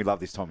 and we love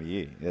this time of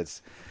year.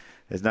 There's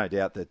no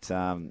doubt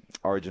that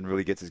Origin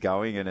really gets us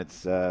going, and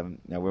it's when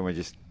we're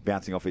just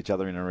bouncing off each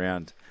other in and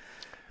around.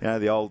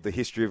 The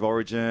history of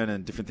Origin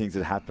and different things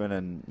that happen,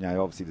 and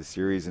obviously the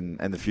series and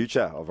the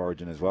future of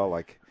Origin as well.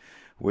 Like,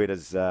 where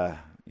does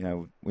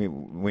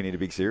we need a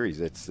big series.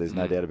 There's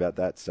no doubt about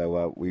that.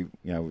 So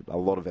a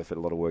lot of effort,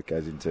 a lot of work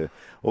goes into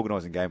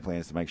organising game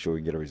plans to make sure we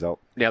can get a result.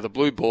 Now, the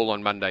blue ball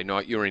on Monday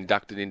night, you were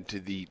inducted into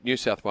the New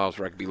South Wales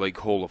Rugby League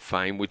Hall of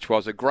Fame, which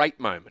was a great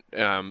moment.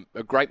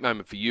 A great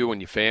moment for you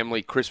and your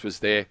family. Chris was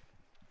there.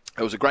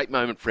 It was a great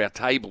moment for our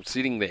table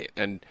sitting there,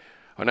 and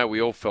I know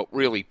we all felt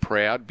really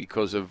proud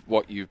because of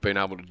what you've been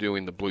able to do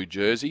in the blue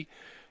jersey.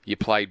 You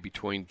played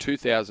between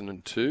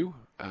 2002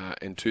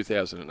 and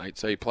 2008,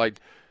 so you played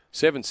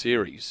 7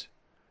 series.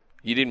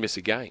 You didn't miss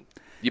a game.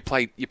 You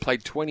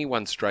played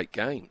 21 straight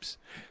games.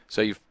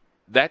 So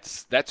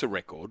that's a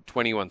record,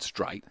 21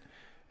 straight,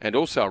 and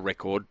also a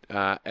record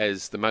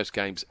as the most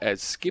games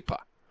as skipper,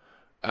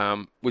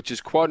 which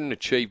is quite an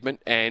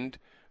achievement and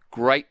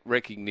great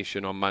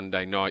recognition on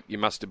Monday night. You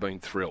must have been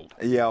thrilled.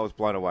 Yeah, I was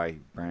blown away,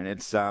 Brian.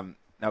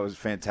 That was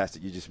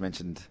fantastic. You just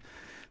mentioned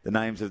the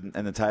names and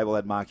the table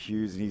had Mark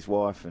Hughes and his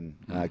wife, and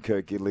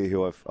Kurt Gidley,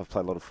 who I've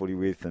played a lot of footy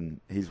with, and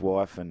his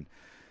wife, and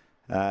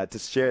to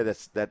share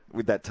that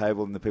with that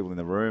table and the people in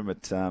the room.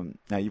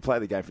 Now you play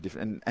the game for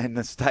different, and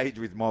the stage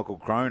with Michael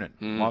Cronin.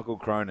 Michael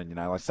Cronin,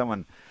 like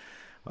someone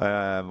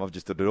I've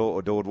just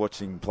adored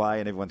watching play,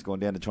 and everyone's gone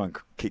down to try and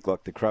kick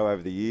like the crow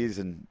over the years.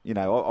 And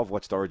I've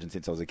watched Origin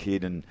since I was a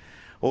kid, and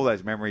all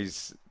those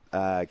memories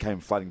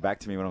came flooding back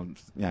to me when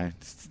I'm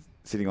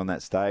sitting on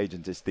that stage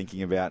and just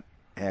thinking about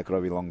how could I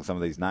belong to some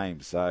of these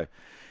names. So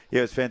yeah,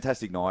 it was a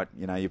fantastic night.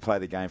 You play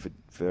the game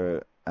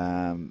for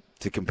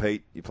to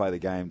compete, you play the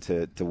game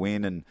to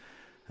win, and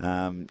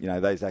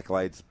those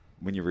accolades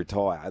when you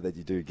retire that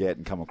you do get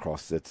and come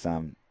across, it's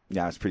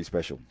pretty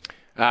special.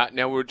 Now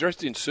we were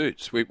dressed in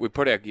suits. We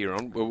put our gear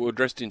on. We were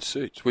dressed in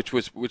suits, which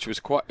is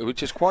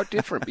quite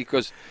different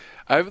because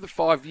over the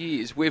 5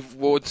 years we've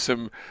worn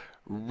some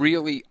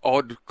really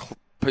odd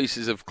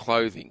pieces of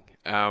clothing.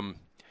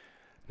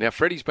 Now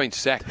Freddie's been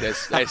sacked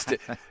as to.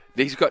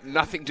 He's got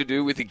nothing to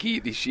do with the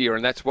gear this year,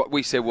 and that's what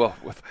we said. Well,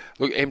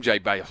 look,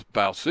 MJ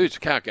Bale suits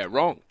can't go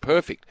wrong.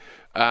 Perfect.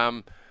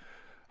 I'll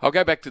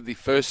go back to the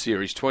first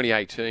series,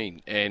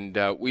 2018, and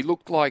we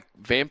looked like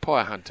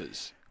vampire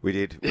hunters. We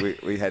did.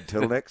 We had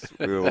turtlenecks.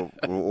 We were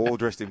all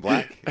dressed in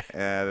black.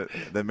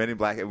 The men in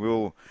black, and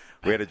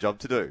we had a job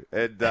to do.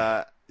 And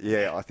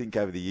I think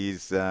over the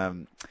years,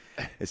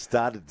 it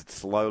started to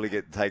slowly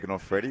get taken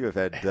off Freddie. We've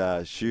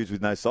had shoes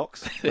with no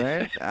socks,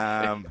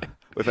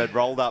 we've had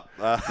rolled up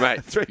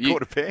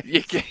three-quarter pants.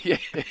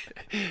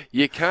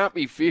 You can't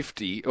be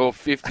 50 or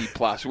 50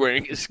 plus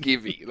wearing a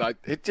skivvy. Like,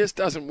 it just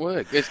doesn't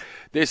work.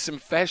 There's some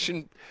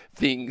fashion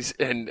things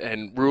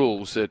and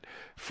rules that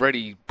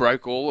Freddie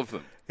broke all of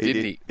them.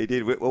 Didn't he? He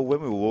did. Well,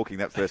 when we were walking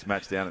that first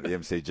match down at the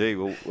MCG,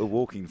 we're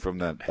walking from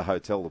the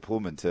hotel, the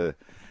Pullman, to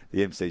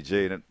the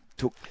MCG, and it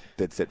took,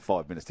 they'd said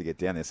 5 minutes to get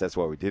down there, so that's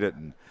why we did it.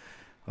 And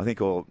I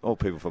think all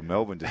people from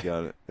Melbourne just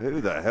go,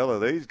 who the hell are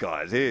these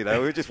guys here? We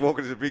were just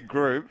walking as a big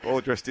group, all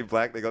dressed in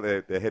black. They got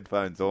their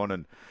headphones on,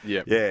 and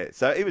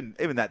so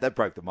even that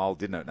broke the mould,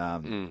 didn't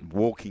it?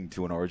 Walking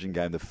to an Origin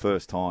game the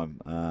first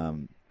time,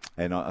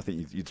 and I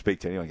think you'd speak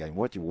to anyone going,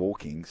 "What, you're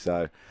walking?"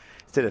 So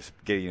instead of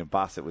getting in a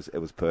bus, it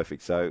was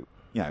perfect. So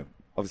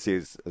obviously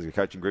as a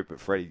coaching group, but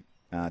Freddie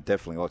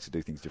definitely likes to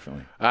do things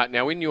differently.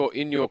 Now, in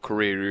your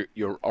career,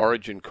 your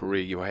Origin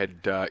career, you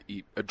had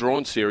a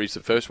drawn series. The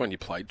first one you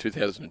played,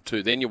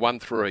 2002. Then you won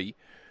 3.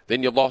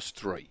 Then you lost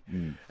 3.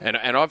 And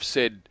I've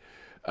said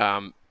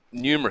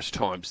numerous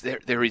times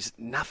there is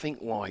nothing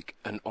like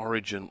an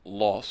Origin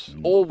loss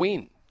or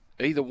win.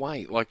 Either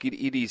way, like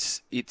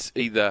it's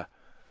either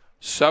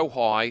so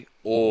high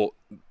or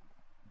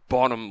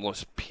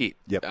bottomless pit.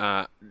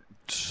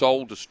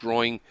 Soul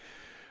destroying.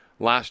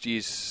 Last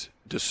year's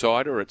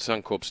decider at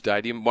Suncorp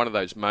Stadium, one of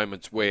those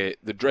moments where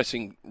the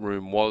dressing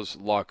room was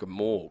like a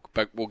morgue.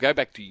 But we'll go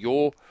back to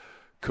your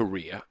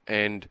career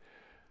and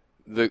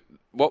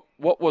what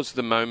was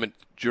the moment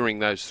during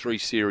those 3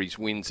 series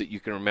wins that you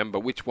can remember?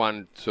 Which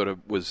one sort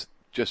of was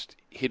just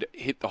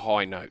hit the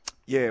high note?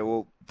 Yeah,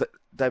 well,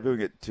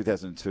 debuting at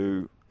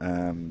 2002,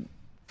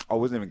 I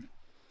wasn't even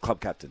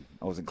club captain.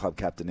 I wasn't club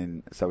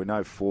captain so in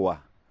 2004,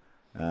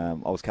 I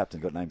was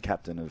captain, got named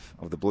captain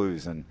of the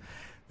Blues, and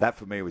that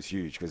for me was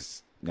huge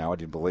because I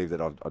didn't believe that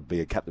I'd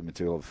be a captain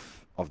material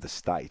of the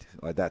state.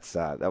 Like that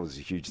was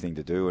a huge thing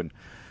to do.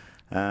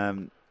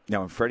 And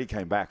when Freddie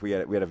came back, we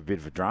had a bit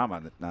of a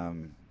drama.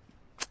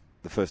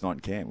 The first night in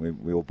camp,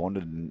 we all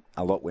bonded, and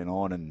a lot went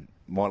on. And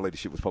my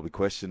leadership was probably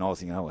questioned. I was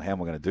thinking, how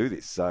am I going to do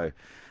this? So,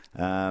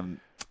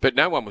 but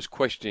no one was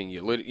questioning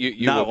you.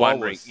 You were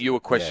wondering. You were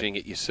questioning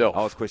it yourself.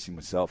 I was questioning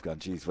myself, going,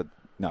 "Geez,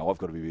 I've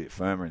got to be a bit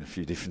firmer in a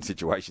few different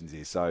situations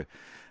here." So,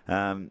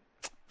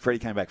 Freddie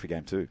came back for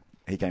game 2.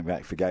 He came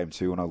back for game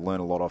 2, and I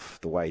learned a lot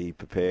off the way he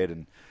prepared,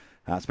 and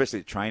especially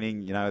at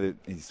training.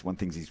 One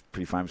thing he's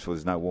pretty famous for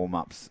is no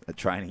warm-ups at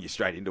training. You're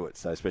straight into it.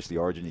 So especially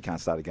Origin, you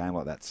can't start a game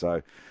like that.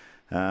 So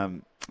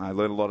I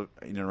learned a lot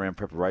in and around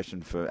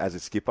preparation as a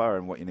skipper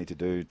and what you need to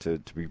do to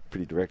be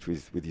pretty direct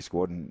with your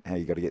squad and how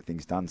you got to get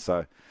things done.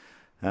 So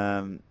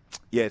and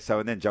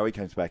then Joey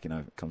comes back in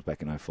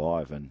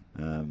 2005,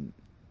 and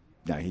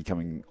he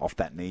coming off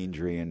that knee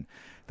injury and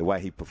the way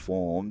he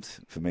performed,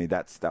 for me,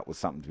 that was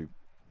something to be.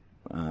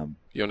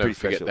 You'll never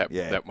forget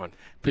that one.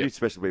 Pretty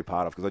special to be a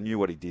part of because I knew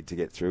what he did to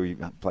get through. He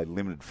played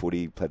limited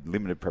footy, played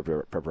limited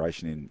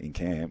preparation in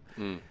camp,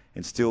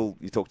 and still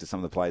you talk to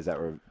some of the players that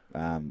were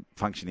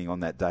functioning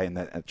on that day in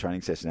that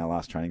training session, our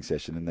last training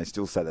session, and they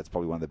still say that's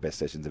probably one of the best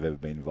sessions I've ever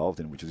been involved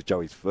in, which was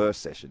Joey's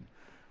first session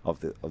of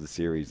the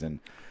series. And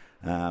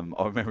I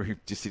remember him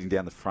just sitting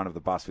down the front of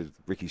the bus with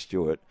Ricky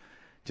Stewart,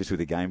 just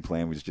with a game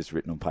plan was just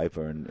written on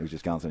paper, and he was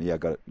just going through,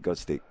 got it,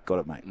 stick, got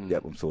it, mate.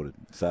 Yep, I'm sorted.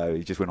 So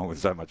he just went on with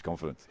so much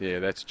confidence. Yeah,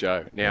 that's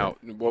Joe. Now,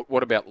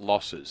 what about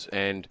losses?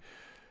 And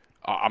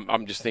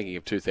I'm just thinking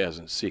of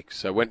 2006.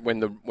 So when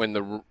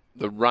the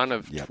run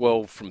of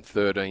 12 from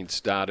 13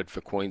 started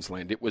for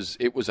Queensland, it was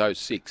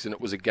 06, and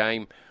it was a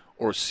game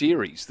or a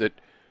series that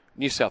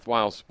New South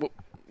Wales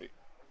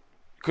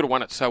could have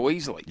won it so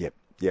easily. Yep.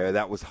 Yeah,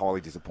 that was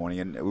highly disappointing.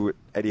 And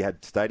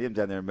Etihad Stadium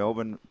down there in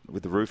Melbourne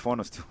with the roof on,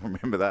 I still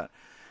remember that.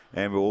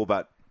 And we were all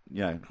but,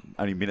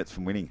 only minutes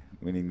from winning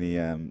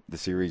the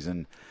series.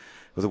 And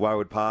it was a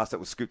wayward pass that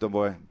was scooped on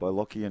by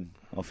Lockie, and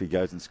off he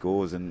goes and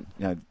scores. And,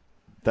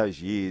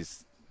 those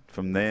years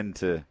from then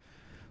to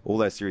all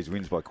those series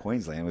wins by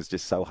Queensland was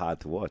just so hard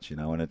to watch,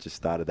 and it just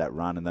started that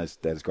run and those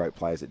great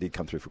players that did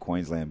come through for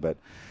Queensland. But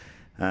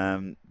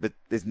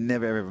there's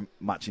never ever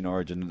much in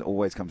Origin. It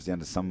always comes down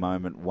to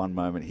one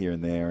moment here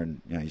and there,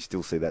 and you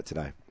still see that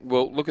today.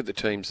 Well, look at the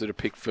teams that are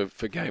picked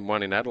for Game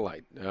 1 in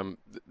Adelaide.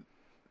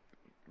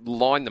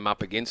 Line them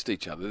up against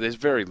each other. There's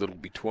very little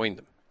between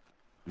them.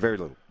 Very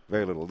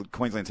little. The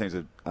Queensland teams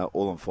are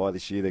all on fire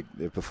this year.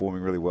 They're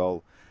performing really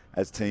well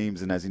as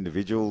teams and as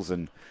individuals,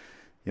 and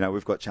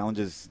we've got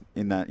challenges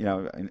in that,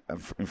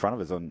 in front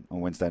of us on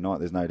Wednesday night,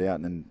 there's no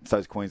doubt. And so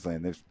is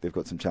Queensland. They've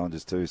got some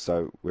challenges too.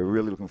 So we're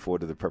really looking forward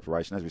to the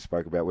preparation, as we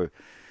spoke about.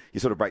 You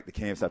sort of break the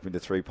camps up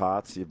into three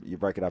parts. You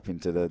break it up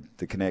into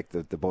the connect,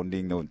 the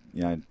bonding,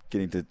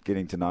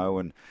 getting to know.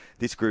 And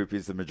this group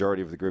the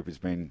majority of the group has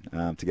been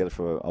together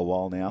for a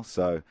while now.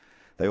 So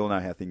they all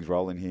know how things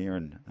roll in here.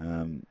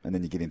 And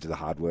then you get into the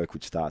hard work,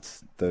 which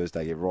starts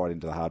Thursday. Get right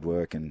into the hard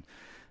work and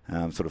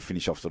sort of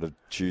finish off sort of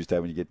Tuesday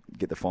when you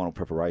get the final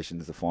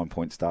preparations, the fine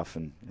point stuff,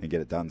 and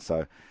get it done.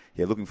 So,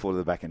 yeah, looking forward to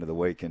the back end of the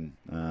week, and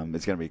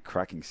it's going to be a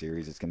cracking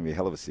series. It's going to be a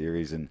hell of a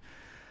series, and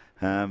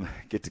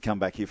get to come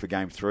back here for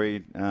Game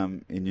 3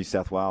 in New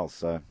South Wales.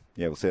 So,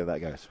 yeah, we'll see how that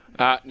goes.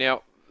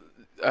 Now,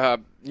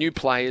 new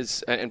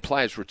players and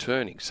players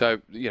returning.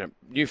 So,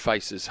 new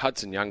faces.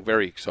 Hudson Young,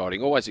 very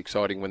exciting. Always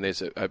exciting when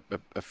there's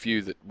a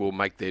few that will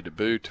make their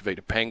debut.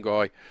 Tavita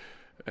Pangai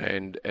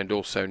and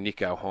also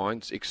Nico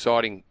Hines.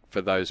 Exciting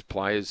for those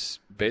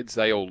players, Beds.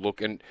 They all look,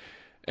 and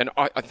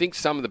I think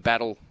some of the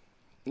battle,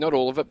 not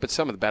all of it, but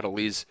some of the battle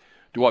is,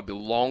 do I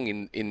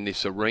belong in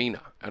this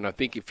arena? And I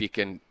think if you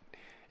can,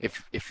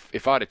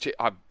 if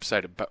I'd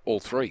say to all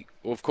three,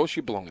 well, of course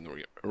you belong in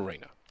the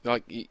arena.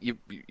 Like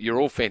you're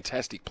all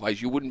fantastic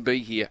players. You wouldn't be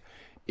here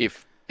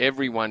if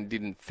everyone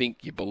didn't think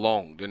you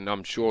belonged. And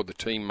I'm sure the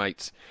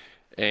teammates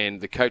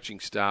and the coaching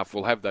staff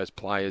will have those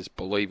players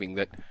believing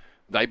that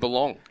they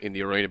belong in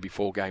the arena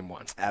before Game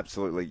 1.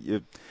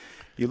 Absolutely.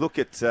 You look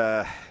at,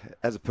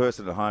 as a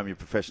person at home, you're a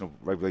professional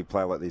rugby league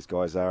player like these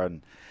guys are,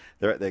 and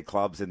they're at their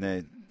clubs and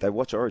they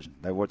watch Origin.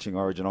 They're watching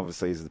Origin,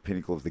 obviously, as the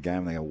pinnacle of the game,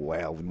 and they go, wow,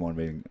 I wouldn't want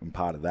to be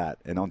part of that.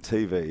 And on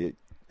TV,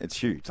 it's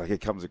huge. Like,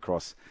 it comes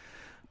across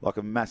like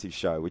a massive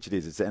show, which it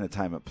is. It's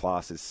entertainment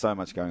plus. There's so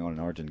much going on in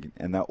Origin,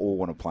 and they all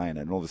want to play in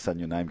it. And all of a sudden,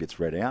 your name gets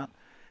read out,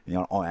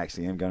 and I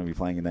actually am going to be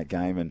playing in that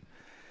game. And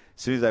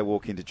as soon as they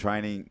walk into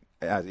training,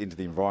 into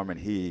the environment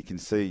here, you can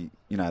see,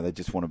 they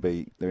just want to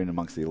be, they're in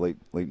amongst the elite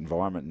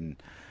environment. And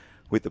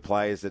with the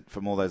players that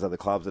from all those other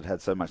clubs that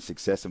had so much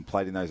success and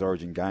played in those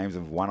Origin games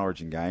and won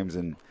Origin games,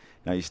 and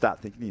you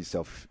start thinking to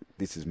yourself,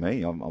 this is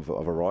me, I've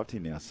arrived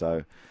here now.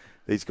 So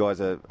these guys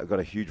have got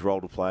a huge role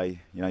to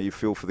play. You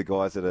feel for the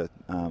guys that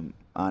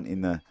aren't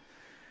in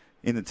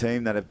the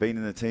team, that have been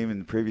in the team in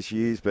the previous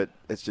years, but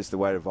it's just the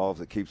way it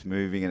evolves. It keeps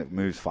moving, and it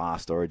moves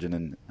fast,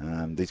 Origin,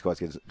 and these guys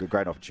get a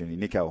great opportunity.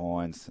 Nico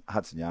Hines,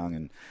 Hudson Young,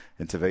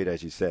 and Tavita,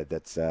 as you said,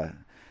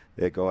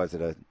 they're guys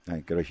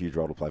that got a huge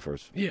role to play for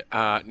us. Yeah.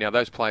 Now,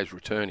 those players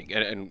returning,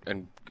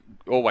 and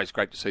always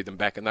great to see them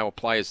back, and they were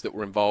players that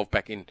were involved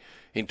back in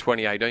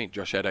 2018.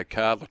 Josh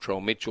Adokar,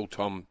 Latrell Mitchell,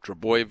 Tom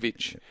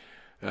Trebojevic,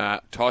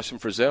 Tyson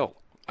Frizzell.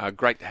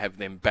 Great to have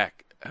them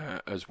back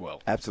as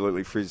well.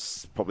 Absolutely.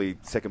 Frizz probably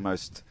second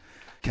most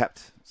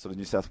capped sort of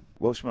New South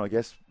Welshman, I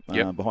guess,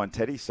 behind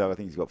Teddy. So I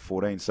think he's got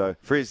 14. So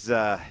Frizz,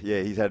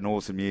 he's had an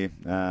awesome year.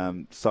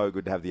 So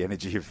good to have the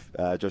energy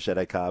of Josh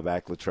Adokar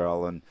back,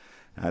 Latrell, and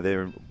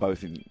they're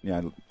both in,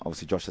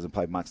 obviously Josh hasn't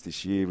played much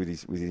this year with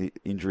his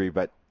injury,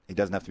 but he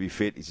doesn't have to be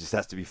fit. He just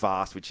has to be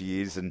fast, which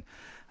he is. And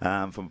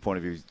from a point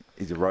of view,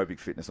 his aerobic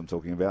fitness I'm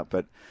talking about.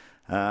 But,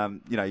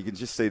 you can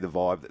just see the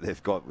vibe that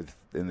they've got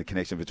in the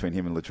connection between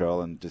him and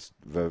Latrell, and just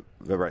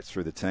reverberates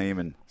through the team,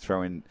 and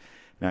throw in,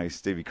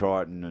 Stevie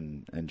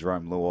Crichton and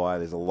Jerome Luai.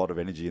 There's a lot of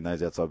energy in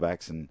those outside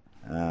backs, and,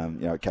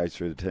 it carries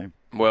through the team.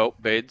 Well,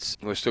 Beds,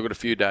 we've still got a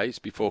few days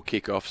before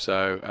kick-off,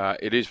 so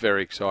it is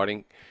very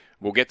exciting.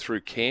 We'll get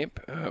through camp.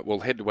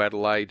 We'll head to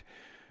Adelaide,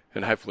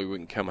 and hopefully we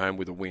can come home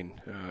with a win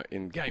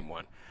in Game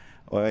 1.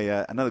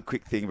 Well, another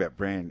quick thing about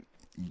Brand,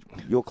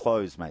 your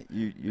clothes, mate.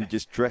 You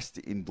just dressed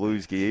in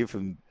Blues gear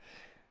from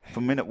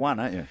minute one,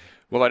 aren't you?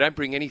 Well, I don't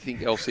bring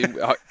anything else in.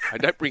 I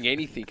don't bring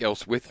anything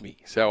else with me.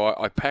 So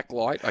I pack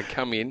light. I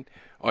come in.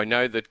 I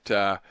know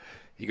that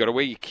you got to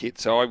wear your kit,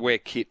 so I wear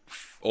kit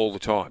all the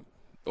time,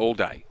 all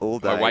day. All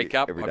day. I wake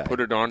up, every day. I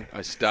put it on,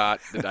 I start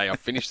the day. I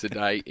finish the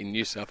day in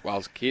New South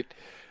Wales kit.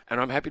 And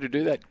I'm happy to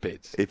do that,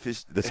 Beds.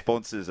 The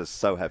sponsors are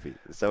so happy.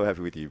 They're so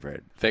happy with you,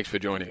 Brad. Thanks for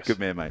joining us. Good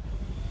man, mate.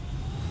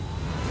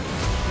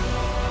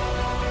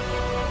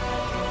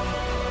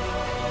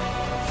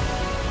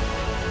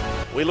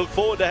 We look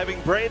forward to having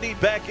Brandy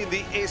back in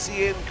the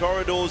SEN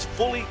corridors,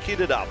 fully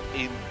kitted up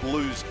in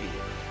Blues gear.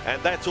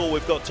 And that's all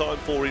we've got time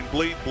for in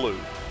Bleed Blue,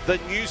 the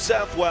New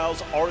South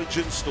Wales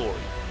Origin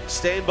story.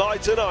 Stand by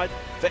tonight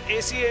for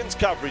SEN's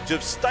coverage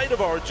of State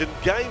of Origin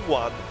Game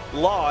 1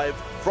 live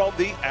from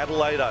the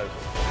Adelaide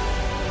Oval.